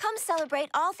says. Come celebrate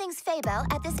all things Faybelle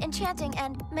at this enchanting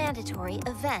and mandatory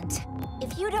event.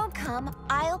 If you don't come,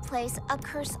 I'll place a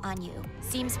curse on you.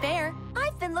 Seems fair.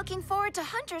 I've been looking forward to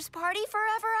Hunter's party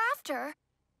forever after.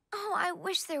 Oh, I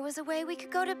wish there was a way we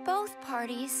could go to both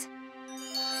parties.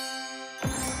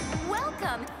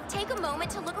 Welcome! Take a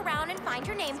moment to look around and find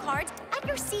your name cards. At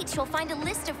your seats, you'll find a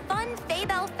list of fun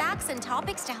Faybelle facts and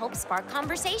topics to help spark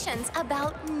conversations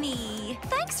about me.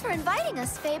 Thanks for inviting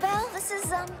us, Faybelle. This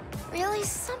is, really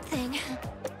something.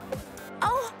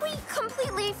 Oh, we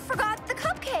completely forgot the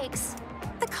cupcakes.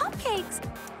 The cupcakes?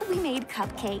 We made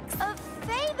cupcakes.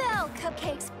 Faybelle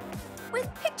cupcakes with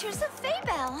pictures of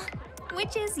Faybelle.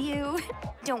 Which is you.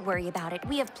 Don't worry about it.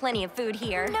 We have plenty of food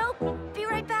here. Nope. Be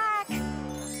right back.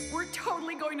 We're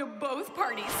totally going to both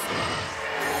parties.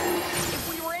 If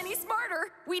we were any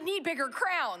smarter, we'd need bigger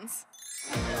crowns.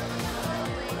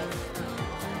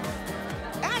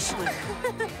 Ashley!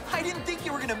 I didn't think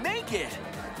you were gonna make it.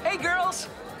 Hey, girls!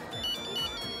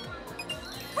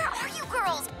 Where are you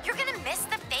girls? You're gonna miss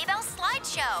the Faybelle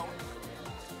slideshow.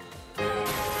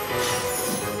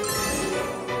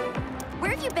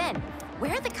 Where have you been?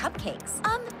 Where are the cupcakes?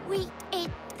 We ate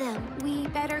them. We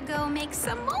better go make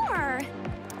some more.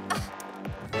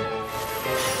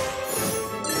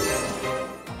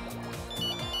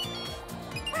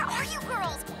 Where are you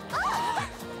girls?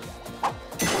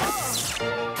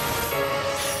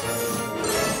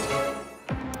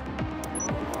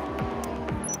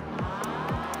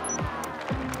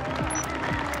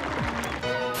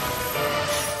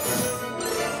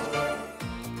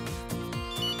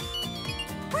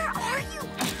 Where are you?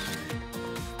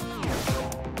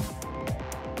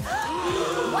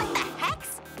 What the heck?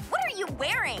 What are you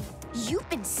wearing? You've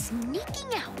been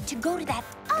sneaking out to go to that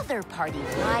other party.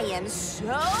 I am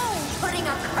so putting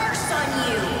a curse on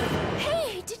you.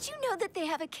 Hey, did you know that they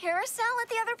have a carousel at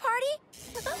the other party?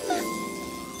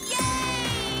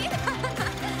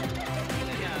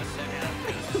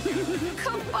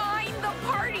 Combine the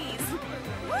parties.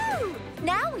 Woo!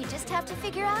 Now we just have to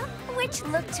figure out which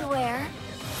look to wear.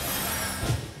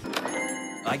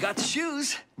 I got the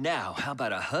shoes. Now, how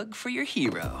about a hug for your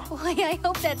hero? Boy, I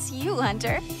hope that's you,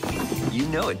 Hunter. You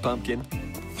know it, Pumpkin.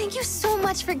 Thank you so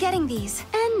much for getting these.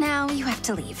 And now you have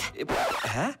to leave.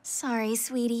 Huh? Sorry,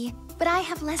 sweetie, but I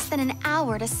have less than an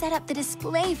hour to set up the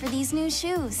display for these new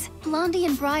shoes. Blondie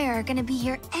and Briar are gonna be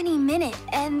here any minute,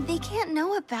 and they can't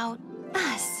know about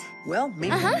us. Well,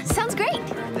 maybe... Sounds great.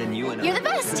 Then you and You're I the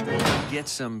best. get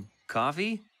some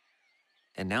coffee,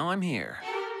 and now I'm here.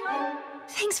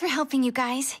 Thanks for helping, you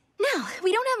guys. Now,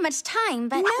 we don't have much time,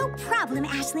 but... No problem,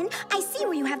 Ashlyn. I see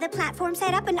where you have the platform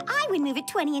set up, and I would move it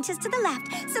 20 inches to the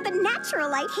left, so the natural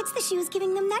light hits the shoes,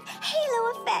 giving them that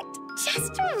halo effect.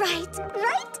 Just right,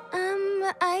 right?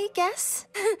 I guess.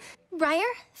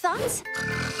 Briar, thoughts?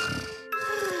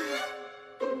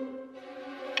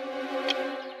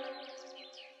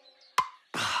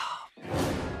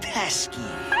 Pesky.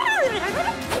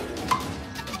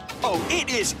 Oh, it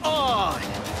is on!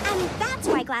 And that's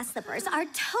why glass slippers are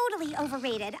totally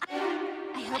overrated.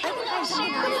 I hope I can find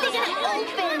something else. What are they gonna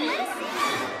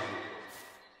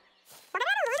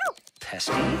open?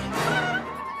 Pesky?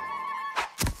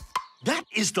 That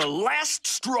is the last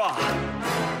straw!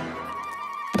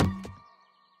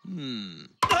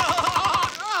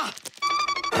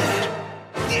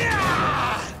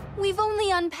 We've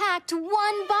only unpacked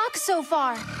one box so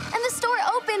far, and the store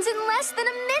opens in less than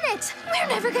a minute. We're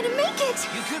never gonna make it.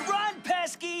 You could run,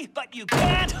 Pesky, but you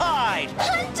can't hide!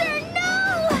 Hunter,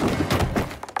 no!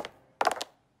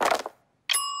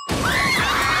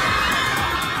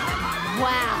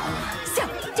 Wow. So,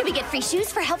 do we get free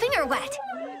shoes for helping or what?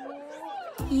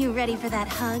 You ready for that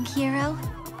hug, hero?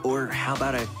 Or how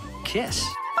about a kiss?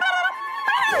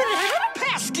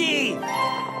 Pesky!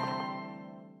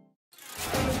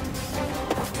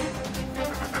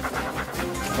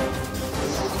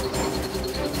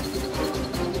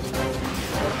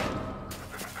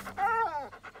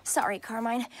 Sorry,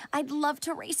 Carmine. I'd love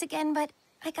to race again, but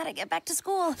I gotta get back to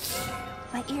school.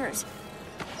 My ears.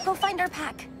 Go find our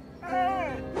pack.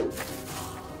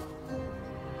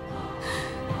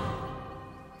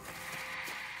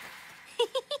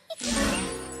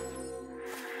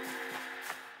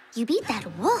 You beat that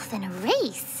wolf in a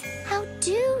race. How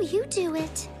do you do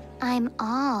it? I'm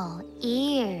all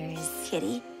ears.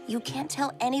 Kitty, you can't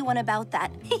tell anyone about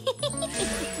that.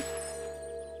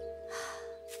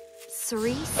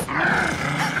 Cerise?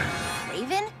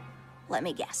 Raven? Let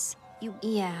me guess.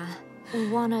 Yeah.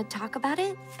 Wanna talk about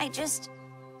it? I guess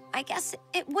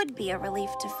it would be a relief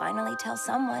to finally tell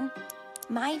someone.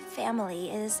 My family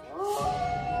is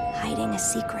hiding a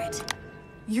secret.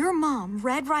 Your mom,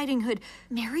 Red Riding Hood,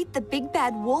 married the big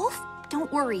bad wolf?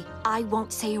 Don't worry, I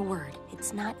won't say a word.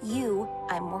 It's not you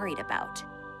I'm worried about.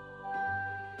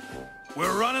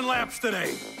 We're running laps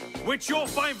today, which you'll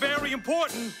find very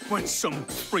important when some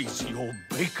crazy old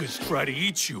bakers try to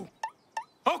eat you.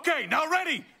 Okay, now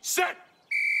ready, set!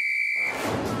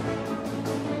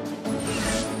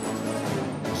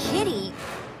 Kitty.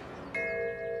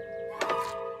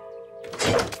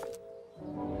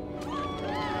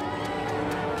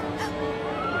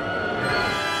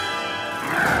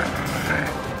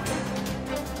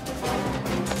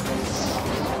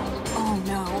 Oh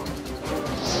no.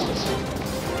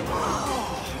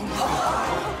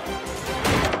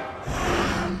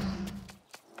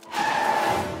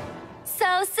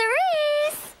 So,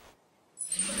 Cerise!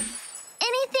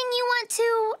 Anything you want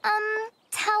to,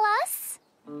 tell us?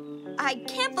 I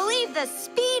can't believe the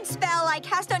speed spell I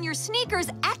cast on your sneakers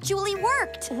actually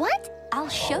worked. What? I'll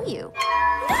show you.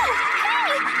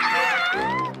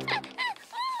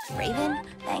 Raven,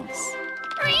 thanks.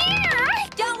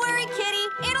 Don't worry,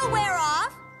 Kitty. It'll wear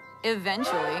off.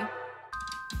 Eventually.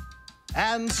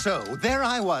 And so, there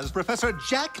I was, Professor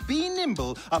Jack B.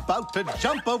 Nimble, about to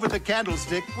jump over the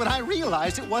candlestick when I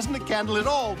realized it wasn't a candle at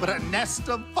all, but a nest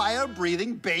of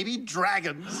fire-breathing baby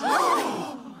dragons.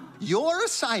 Your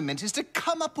assignment is to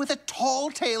come up with a tall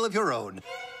tale of your own.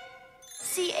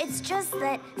 See, it's just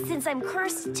that since I'm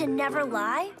cursed to never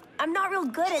lie, I'm not real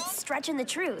good at stretching the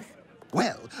truth.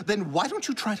 Well, then why don't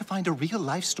you try to find a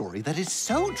real-life story that is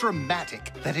so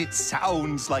dramatic that it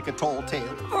sounds like a tall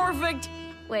tale? Perfect.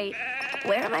 Wait,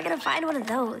 where am I gonna find one of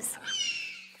those?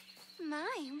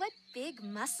 My, what big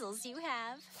muscles you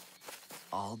have.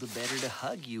 All the better to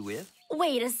hug you with.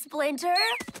 Wait a splinter.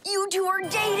 You two are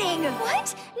dating.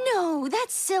 What? No,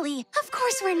 that's silly. Of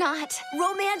course we're not.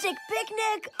 Romantic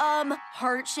picnic?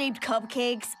 Heart-shaped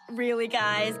cupcakes? Really,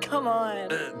 guys? Come on.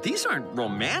 These aren't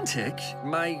romantic.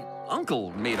 My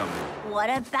uncle made them. What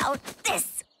about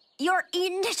this? Your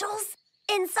initials?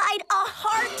 inside a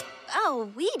heart.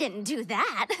 Oh, we didn't do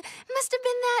that. Must have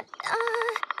been that,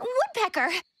 woodpecker.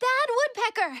 Bad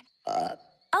woodpecker.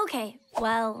 Okay,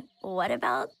 well, what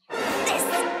about this?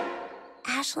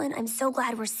 Ashlyn, I'm so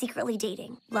glad we're secretly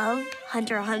dating. Love,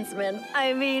 Hunter Huntsman.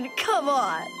 I mean, come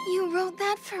on. You wrote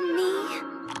that for me?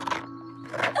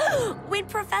 When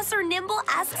Professor Nimble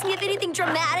asks me if anything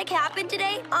dramatic happened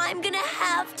today, I'm gonna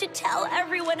have to tell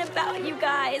everyone about you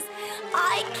guys.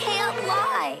 I can't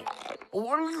lie.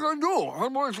 What are you gonna do?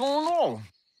 What's going on?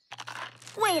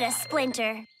 Wait a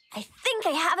Splinter. I think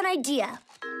I have an idea.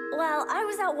 Well, I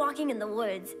was out walking in the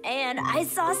woods, and I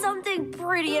saw something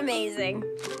pretty amazing.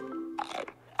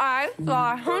 I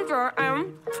saw Hunter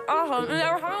and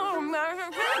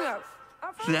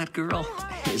That girl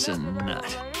is a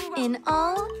nut. In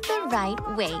all the right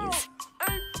ways.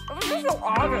 This is so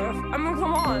obvious. I mean,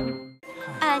 come on.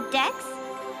 Dex?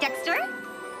 Dexter?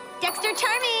 Dexter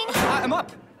Charming! I'm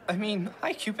up. I mean,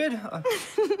 hi, Cupid.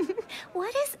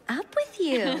 What is up with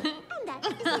you?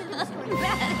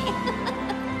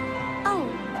 Oh,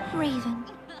 Raven.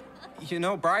 You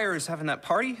know, Briar is having that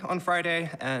party on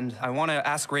Friday, and I want to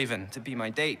ask Raven to be my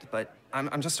date, but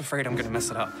I'm just afraid I'm gonna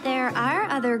mess it up. There are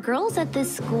other girls at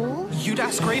this school. You'd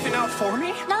ask Raven out for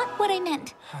me? Not what I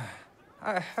meant.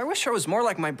 I wish I was more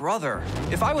like my brother.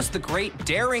 If I was the great,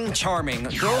 daring, charming,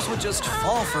 girls would just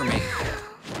fall for me.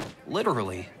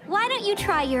 Literally. Why don't you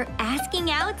try your asking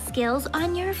out skills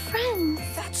on your friends?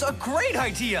 That's a great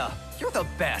idea! You're the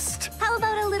best. How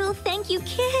about a little thank you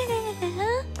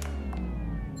kiss?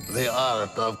 The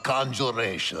art of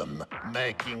conjuration,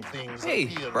 making things Hey,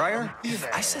 appear Briar, if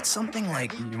I said something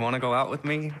like, you want to go out with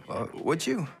me, would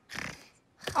you?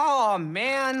 Oh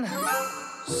man.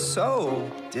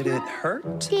 So, did it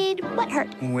hurt? Did what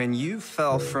hurt? When you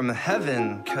fell from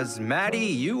heaven, 'cause Maddie,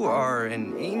 you are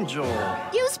an angel.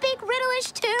 You speak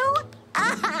Riddlish too?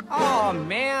 Oh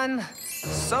man.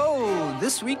 So,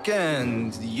 this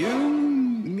weekend, you,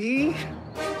 me?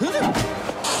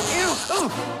 Ew.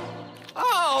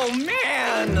 Oh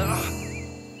man.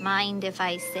 Mind if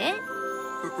I sit?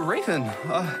 Raven,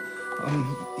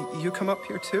 you come up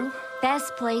here too?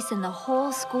 Best place in the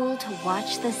whole school to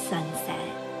watch the sunset.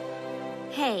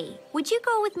 Hey, would you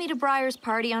go with me to Briar's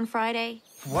party on Friday?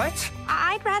 What?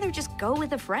 I'd rather just go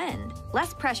with a friend.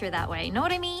 Less pressure that way, know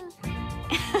what I mean?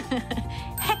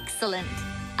 Excellent.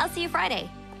 I'll see you Friday.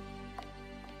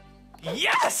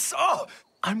 Yes! Oh,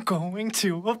 I'm going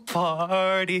to a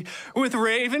party with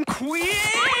Raven Queen!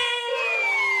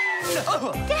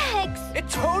 Oh, Dex! it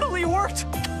totally worked!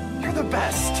 You're the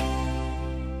best!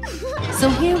 So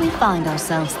here we find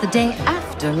ourselves the day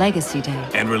after Legacy Day.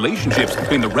 And relationships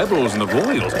between the rebels and the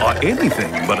royals are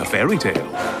anything but a fairy tale.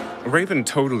 Raven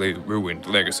totally ruined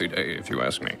Legacy Day, if you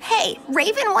ask me. Hey,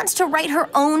 Raven wants to write her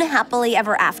own happily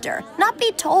ever after, not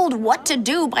be told what to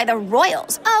do by the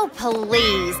royals. Oh,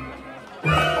 please.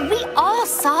 We all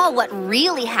saw what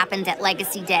really happened at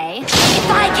Legacy Day. If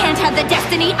I can't have the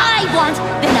destiny I want,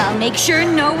 then I'll make sure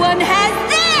no one has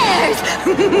theirs!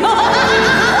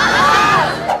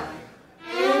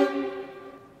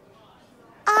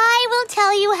 I will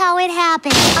tell you how it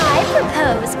happened. I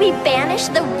propose we banish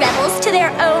the rebels to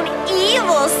their own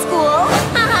evil school.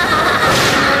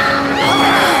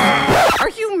 Are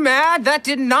you mad? That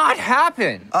did not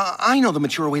happen. I know the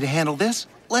mature way to handle this.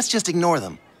 Let's just ignore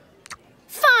them.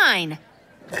 Fine.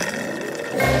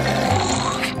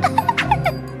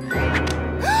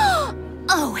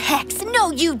 Oh, Hex,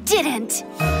 no you didn't.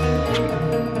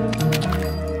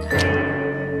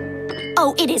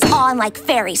 Oh, it is on like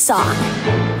fairy song.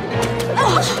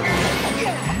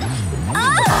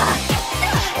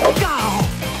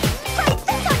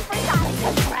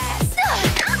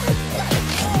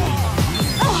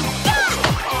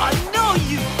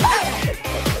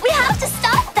 We have to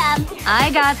stop them. I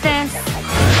got this.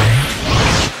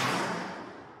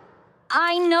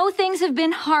 I know things have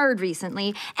been hard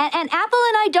recently, and Apple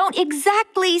and I don't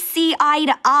exactly see eye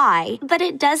to eye. But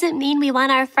it doesn't mean we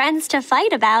want our friends to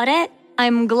fight about it.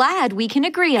 I'm glad we can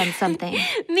agree on something.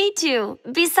 Me too.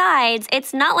 Besides,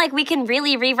 it's not like we can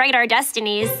really rewrite our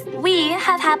destinies. We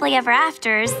have happily ever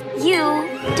afters. You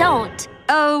don't.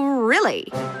 Oh, really?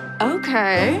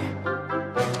 Okay.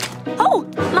 Oh,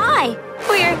 my!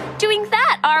 We're doing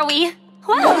that, are we?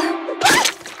 Well...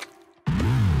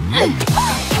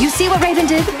 You see what Raven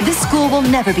did? This school will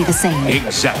never be the same.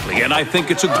 Exactly, and I think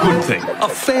it's a good thing. A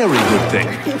very good thing.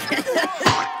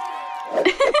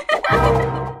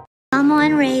 Come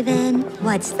on, Raven.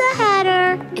 What's the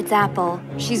hatter? It's Apple.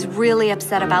 She's really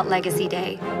upset about Legacy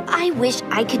Day. I wish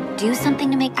I could do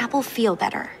something to make Apple feel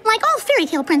better. Like all fairy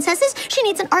tale princesses, she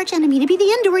needs an arch enemy to be the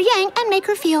yin to her yang and make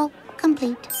her feel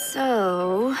complete.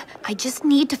 So, I just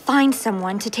need to find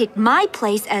someone to take my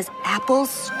place as Apple's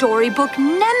storybook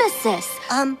nemesis.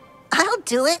 I'll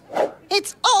do it.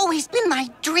 It's always been my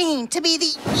dream to be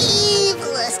the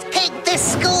evilest pig this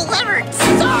school ever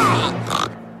saw.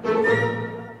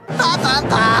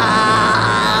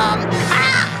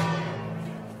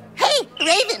 Hey,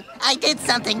 Raven, I did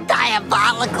something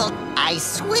diabolical. I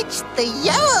switched the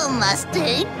yellow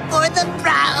mustard for the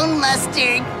brown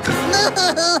mustard.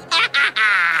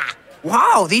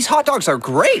 Wow, these hot dogs are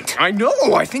great. I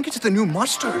know. I think it's the new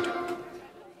mustard.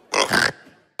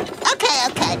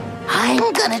 Okay.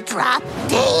 I'm gonna drop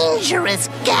dangerous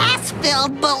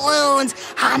gas-filled balloons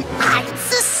on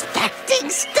unsuspecting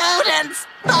students.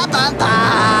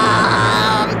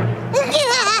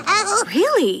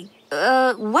 Really?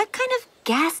 What kind of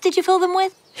gas did you fill them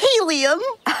with? Helium.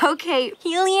 Okay,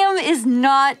 helium is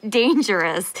not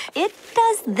dangerous. It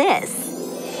does this.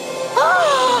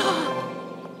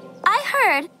 I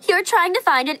heard you're trying to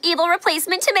find an evil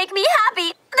replacement to make me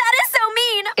happy. That is so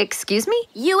mean. Excuse me?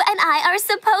 You and I are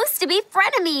supposed to be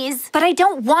frenemies. But I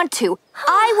don't want to.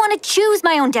 I want to choose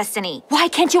my own destiny. Why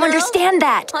can't you understand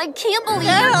that? I can't believe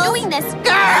you're doing this.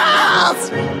 Girls!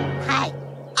 Hi.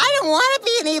 I don't want to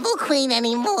be an evil queen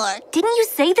anymore. Didn't you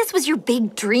say this was your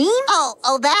big dream?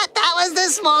 Oh, that was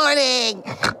this morning.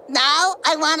 Now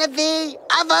I want to be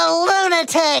a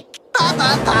lunatic.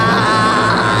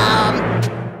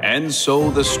 And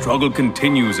so the struggle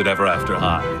continues at Ever After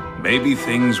High. Maybe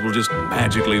things will just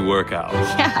magically work out.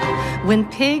 Yeah, when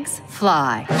pigs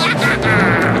fly.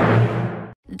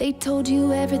 They told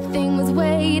you everything was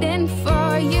waiting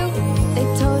for you. They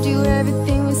told you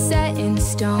everything was set in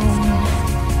stone.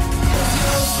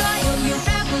 You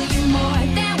rebel, you more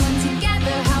than one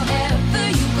together. However,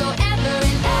 you go ever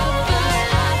and ever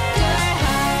after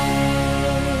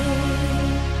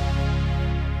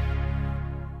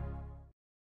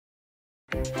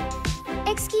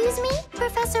high. Excuse me,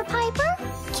 Professor Piper?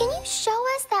 Can you show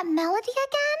us that melody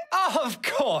again? Of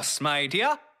course, my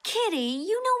dear. Kitty,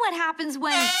 you know what happens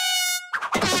when...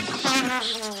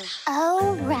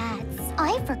 Oh, rats.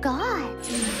 I forgot.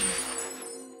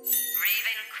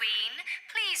 Raven Queen,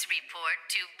 please report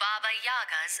to Baba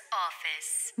Yaga's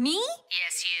office. Me?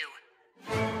 Yes, you.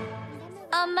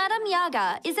 Madam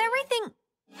Yaga, is everything...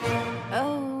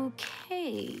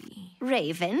 okay?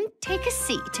 Raven, take a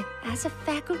seat. As a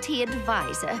faculty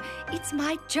advisor, it's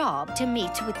my job to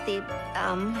meet with the,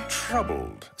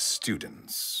 Troubled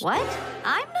students. What?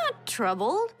 I'm not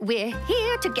troubled. We're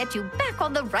here to get you back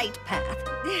on the right path.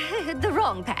 The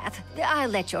wrong path. I'll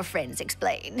let your friends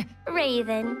explain.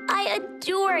 Raven, I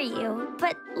adore you.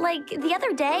 But, like, the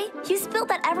other day, you spilled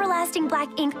that everlasting black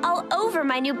ink all over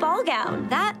my new ball gown.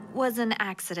 That was an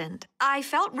accident. I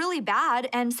felt really bad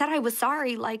and said I was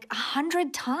sorry like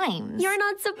 100 times. You're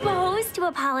not supposed to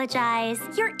apologize.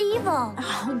 You're evil.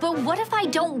 Oh, but what if I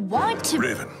don't want to?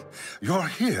 Raven, you're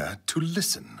here to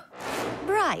listen.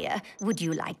 Briar, would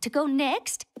you like to go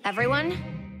next? Everyone,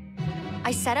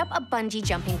 I set up a bungee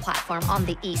jumping platform on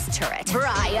the east turret.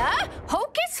 Briar,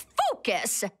 hocus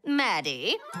focus.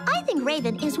 Maddie? I think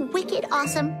Raven is wicked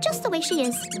awesome just the way she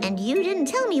is. And you didn't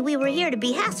tell me we were here to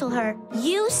behassle her.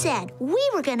 You said we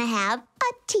were gonna have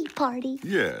a tea party.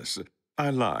 Yes, I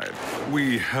lied.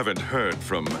 We haven't heard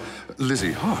from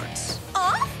Lizzie Hartz.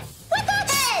 Off with the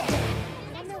head!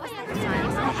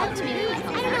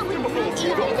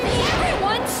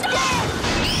 Everyone stop!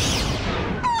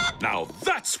 Now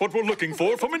that's what we're looking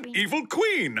for from an evil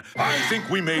queen. I think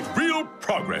we made real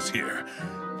progress here.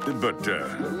 But,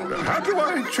 how do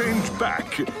I change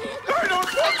back? I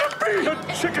don't want to be a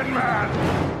chicken man!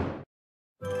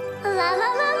 La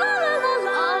la la la la la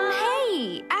la.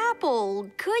 Hey,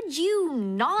 Apple, could you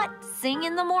not sing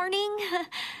in the morning?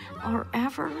 Or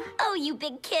ever? Oh, you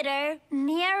big kidder.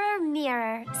 Mirror,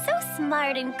 mirror, so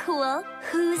smart and cool.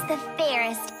 Who's the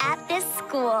fairest at this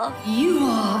school? You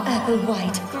are Apple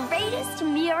White. Greatest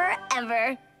mirror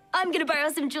ever. I'm gonna borrow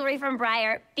some jewelry from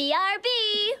Briar. BRB!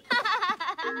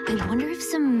 I wonder if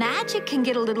some magic can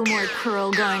get a little more curl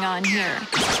going on here.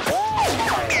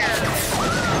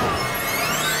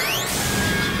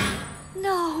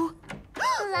 No.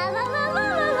 La la la la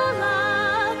la la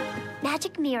la.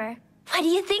 Magic mirror. What do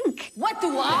you think? What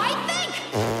do I think?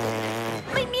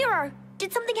 My mirror.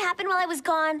 Did something happen while I was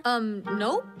gone?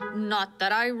 Nope. Not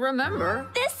that I remember.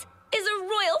 This is a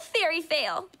royal fairy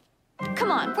fail.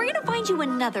 Come on, we're gonna find you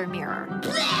another mirror.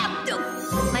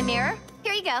 My mirror?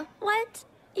 Here you go. What?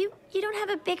 You don't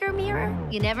have a bigger mirror?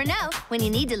 You never know when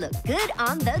you need to look good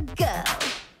on the go.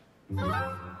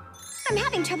 I'm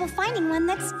having trouble finding one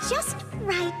that's just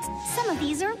right. Some of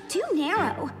these are too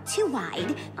narrow, too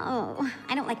wide. Oh,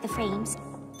 I don't like the frames.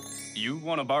 You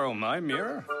want to borrow my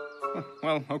mirror?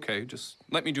 Well, okay, just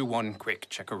let me do one quick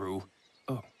checkaroo.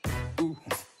 Oh. Ooh.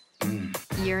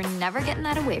 You're never getting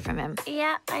that away from him.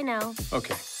 Yeah, I know.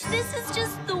 Okay. This is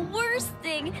just the worst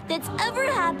thing that's ever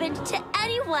happened to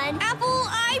anyone. Apple,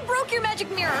 I broke your magic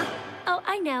mirror. Oh,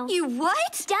 I know. You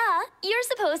what? Duh. You're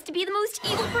supposed to be the most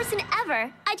evil person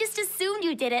ever. I just assumed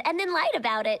you did it and then lied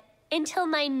about it. Until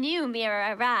my new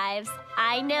mirror arrives.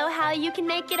 I know how you can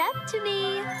make it up to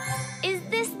me. Is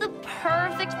this the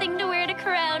perfect thing to wear to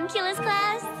Carouncula's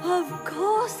class? Of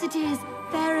course it is.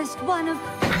 Fairest one of...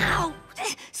 Ow!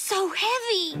 So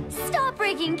heavy! Stop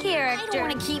breaking character. I don't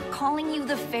want to keep calling you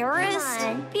the fairest.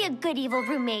 Come on, be a good evil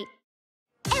roommate.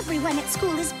 Everyone at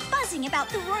school is buzzing about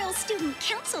the Royal Student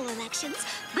Council elections,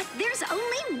 but there's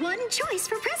only one choice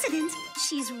for president.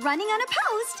 She's running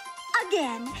unopposed.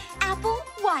 Again, Apple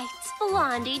White.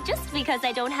 Blondie, just because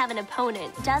I don't have an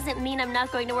opponent doesn't mean I'm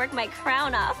not going to work my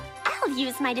crown off. I'll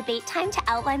use my debate time to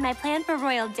outline my plan for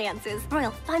royal dances,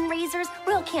 royal fundraisers,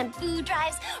 royal canned food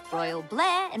drives, Royal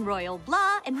blah and royal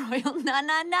blah and royal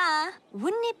na-na-na.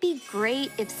 Wouldn't it be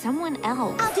great if someone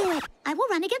else... I'll do it. I will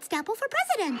run against Apple for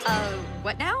president.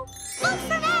 What now? Vote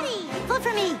for Maddie. Vote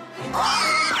for me.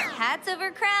 Hats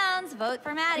over crowns. Vote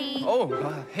for Maddie.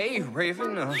 Oh, hey,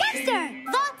 Raven. Dexter,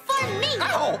 vote for me.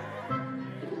 Ow!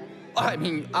 I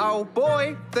mean, ow,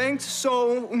 boy. Thanks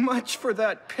so much for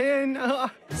that pin.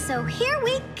 So here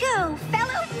we go,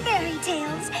 fellow fairy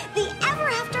tales. The Ever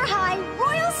After High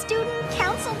Royal Student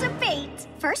Council debate.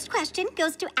 First question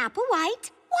goes to Apple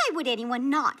White. Why would anyone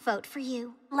not vote for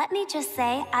you? Let me just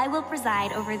say, I will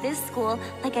preside over this school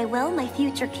like I will my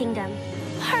future kingdom.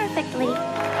 Perfectly.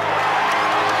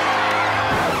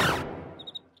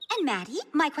 And Maddie,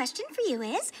 my question for you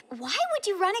is, why would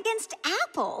you run against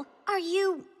Apple? Are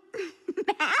you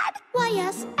mad? Why,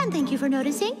 yes, and thank you for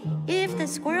noticing. If the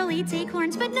squirrel eats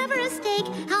acorns but never a steak,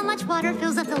 how much water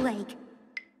fills up the lake?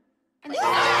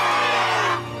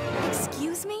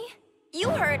 Excuse me? You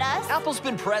heard us. Apple's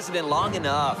been president long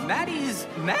enough. Maddie's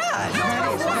mad.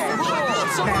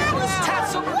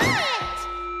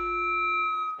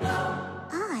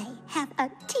 I have a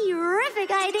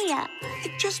terrific idea.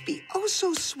 It'd just be oh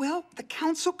so swell. The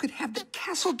council could have the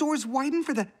castle doors widen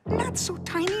for the not so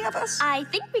tiny of us. I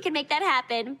think we can make that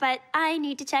happen, but I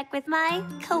need to check with my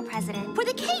co-president. For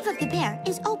the cave of the bear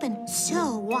is open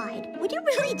so wide. Would you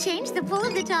really change the pull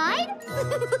of the tide?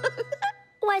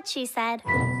 What she said.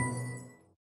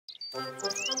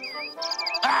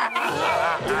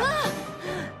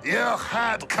 You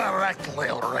heard correctly,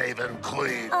 Raven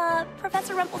Queen.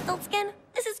 Professor Rumpelstiltskin,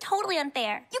 this is totally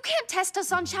unfair. You can't test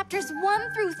us on chapters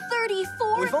 1 through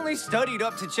 34. We've only studied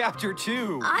up to chapter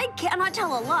 2. I cannot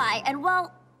tell a lie, and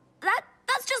well,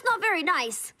 that's just not very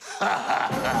nice.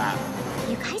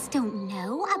 You guys don't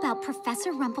know about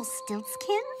Professor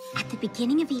Rumpelstiltskin? At the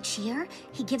beginning of each year,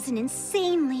 he gives an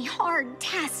insanely hard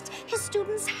test. His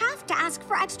students have to ask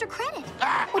for extra credit,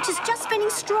 which is just spinning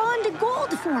straw into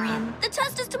gold for him. The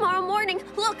test is tomorrow morning.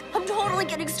 Look, I'm totally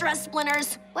getting stress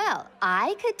splinters. Well,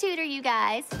 I could tutor you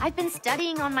guys. I've been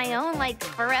studying on my own like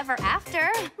forever after.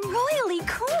 Royally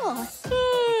cool.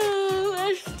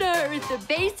 Let's start with the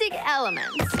basic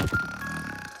elements.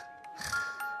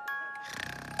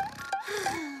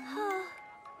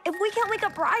 If we can't wake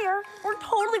up Briar, we're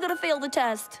totally gonna fail the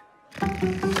test.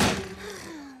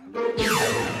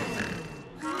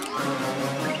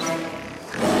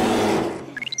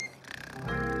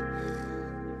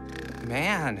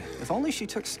 Man, if only she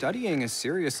took studying as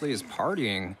seriously as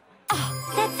partying. Oh,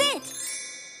 that's it!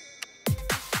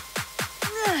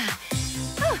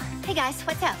 Hey guys,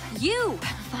 what's up? You,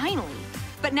 finally.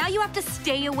 But now you have to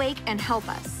stay awake and help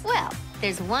us. Well,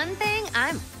 there's one thing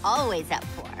I'm always up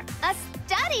for. A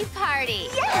study party!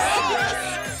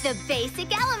 Yes! The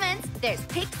basic elements. There's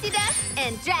pixie dust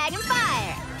and dragon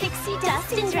fire. Pixie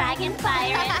dust and dragon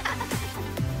fire.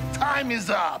 Time is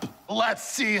up. Let's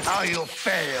see how you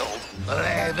failed.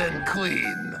 Raven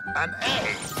Queen. An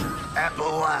A.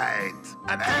 Apple White.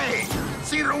 An A.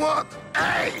 Cedarwood.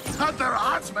 A. Hunter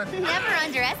Huntsman. Never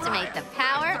underestimate the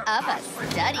power of a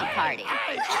study party.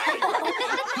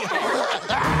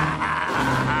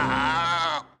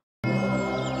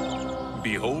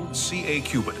 Behold C.A.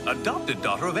 Cupid, adopted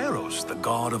daughter of Eros, the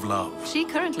god of love. She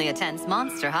currently attends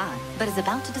Monster High, but is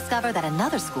about to discover that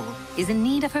another school is in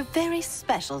need of her very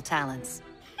special talents.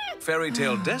 Fairy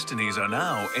tale destinies are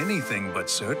now anything but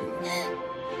certain.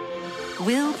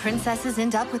 Will princesses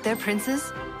end up with their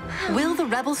princes? Will the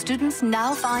rebel students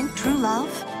now find true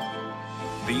love?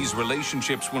 These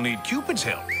relationships will need Cupid's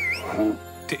help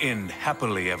to end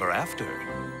happily ever after.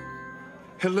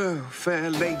 Hello, fair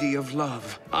lady of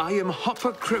love. I am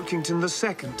Hopper Croakington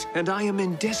II, and I am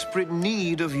in desperate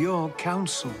need of your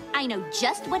counsel. I know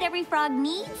just what every frog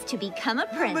needs to become a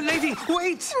prince. My lady,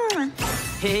 wait!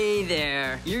 Hey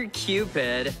there, you're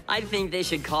Cupid. I think they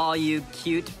should call you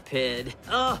Cute Pid.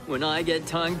 Ugh, when I get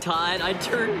tongue-tied, I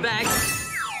turn back.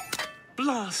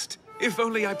 Blast! If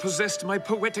only I possessed my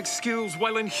poetic skills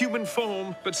while in human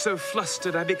form, but so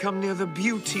flustered I become near the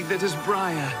beauty that is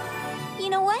Briar. You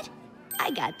know what? I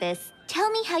got this.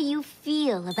 Tell me how you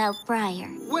feel about Briar.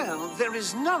 Well, there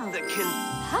is none that can...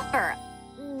 Hopper,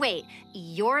 wait,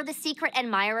 you're the secret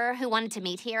admirer who wanted to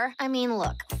meet here? I mean,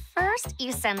 look, first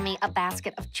you send me a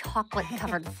basket of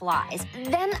chocolate-covered flies,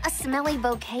 then a smelly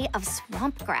bouquet of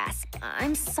swamp grass.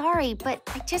 I'm sorry, but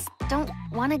I just don't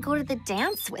want to go to the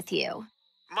dance with you.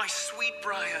 My sweet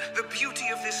Briar, the beauty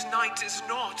of this night is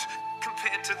naught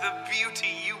compared to the beauty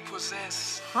you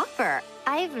possess. Hopper,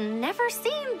 I've never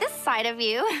seen this side of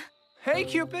you. Hey,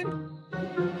 Cupid.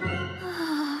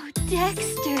 Oh,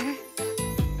 Dexter.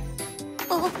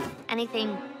 Oh,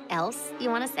 anything else you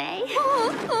want to say?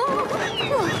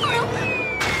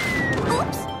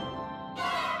 Oops.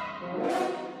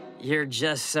 You're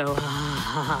just so...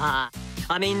 I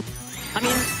mean...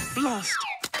 Blast.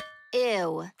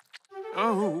 Ew.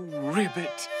 Oh,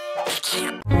 ribbit.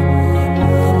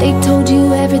 They told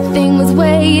you everything was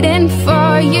waiting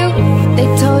for you. They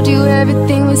told you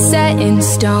everything was set in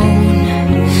stone.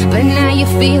 But now you're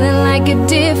feeling like a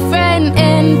different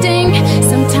ending.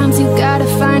 Sometimes you gotta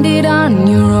find it on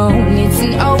your own.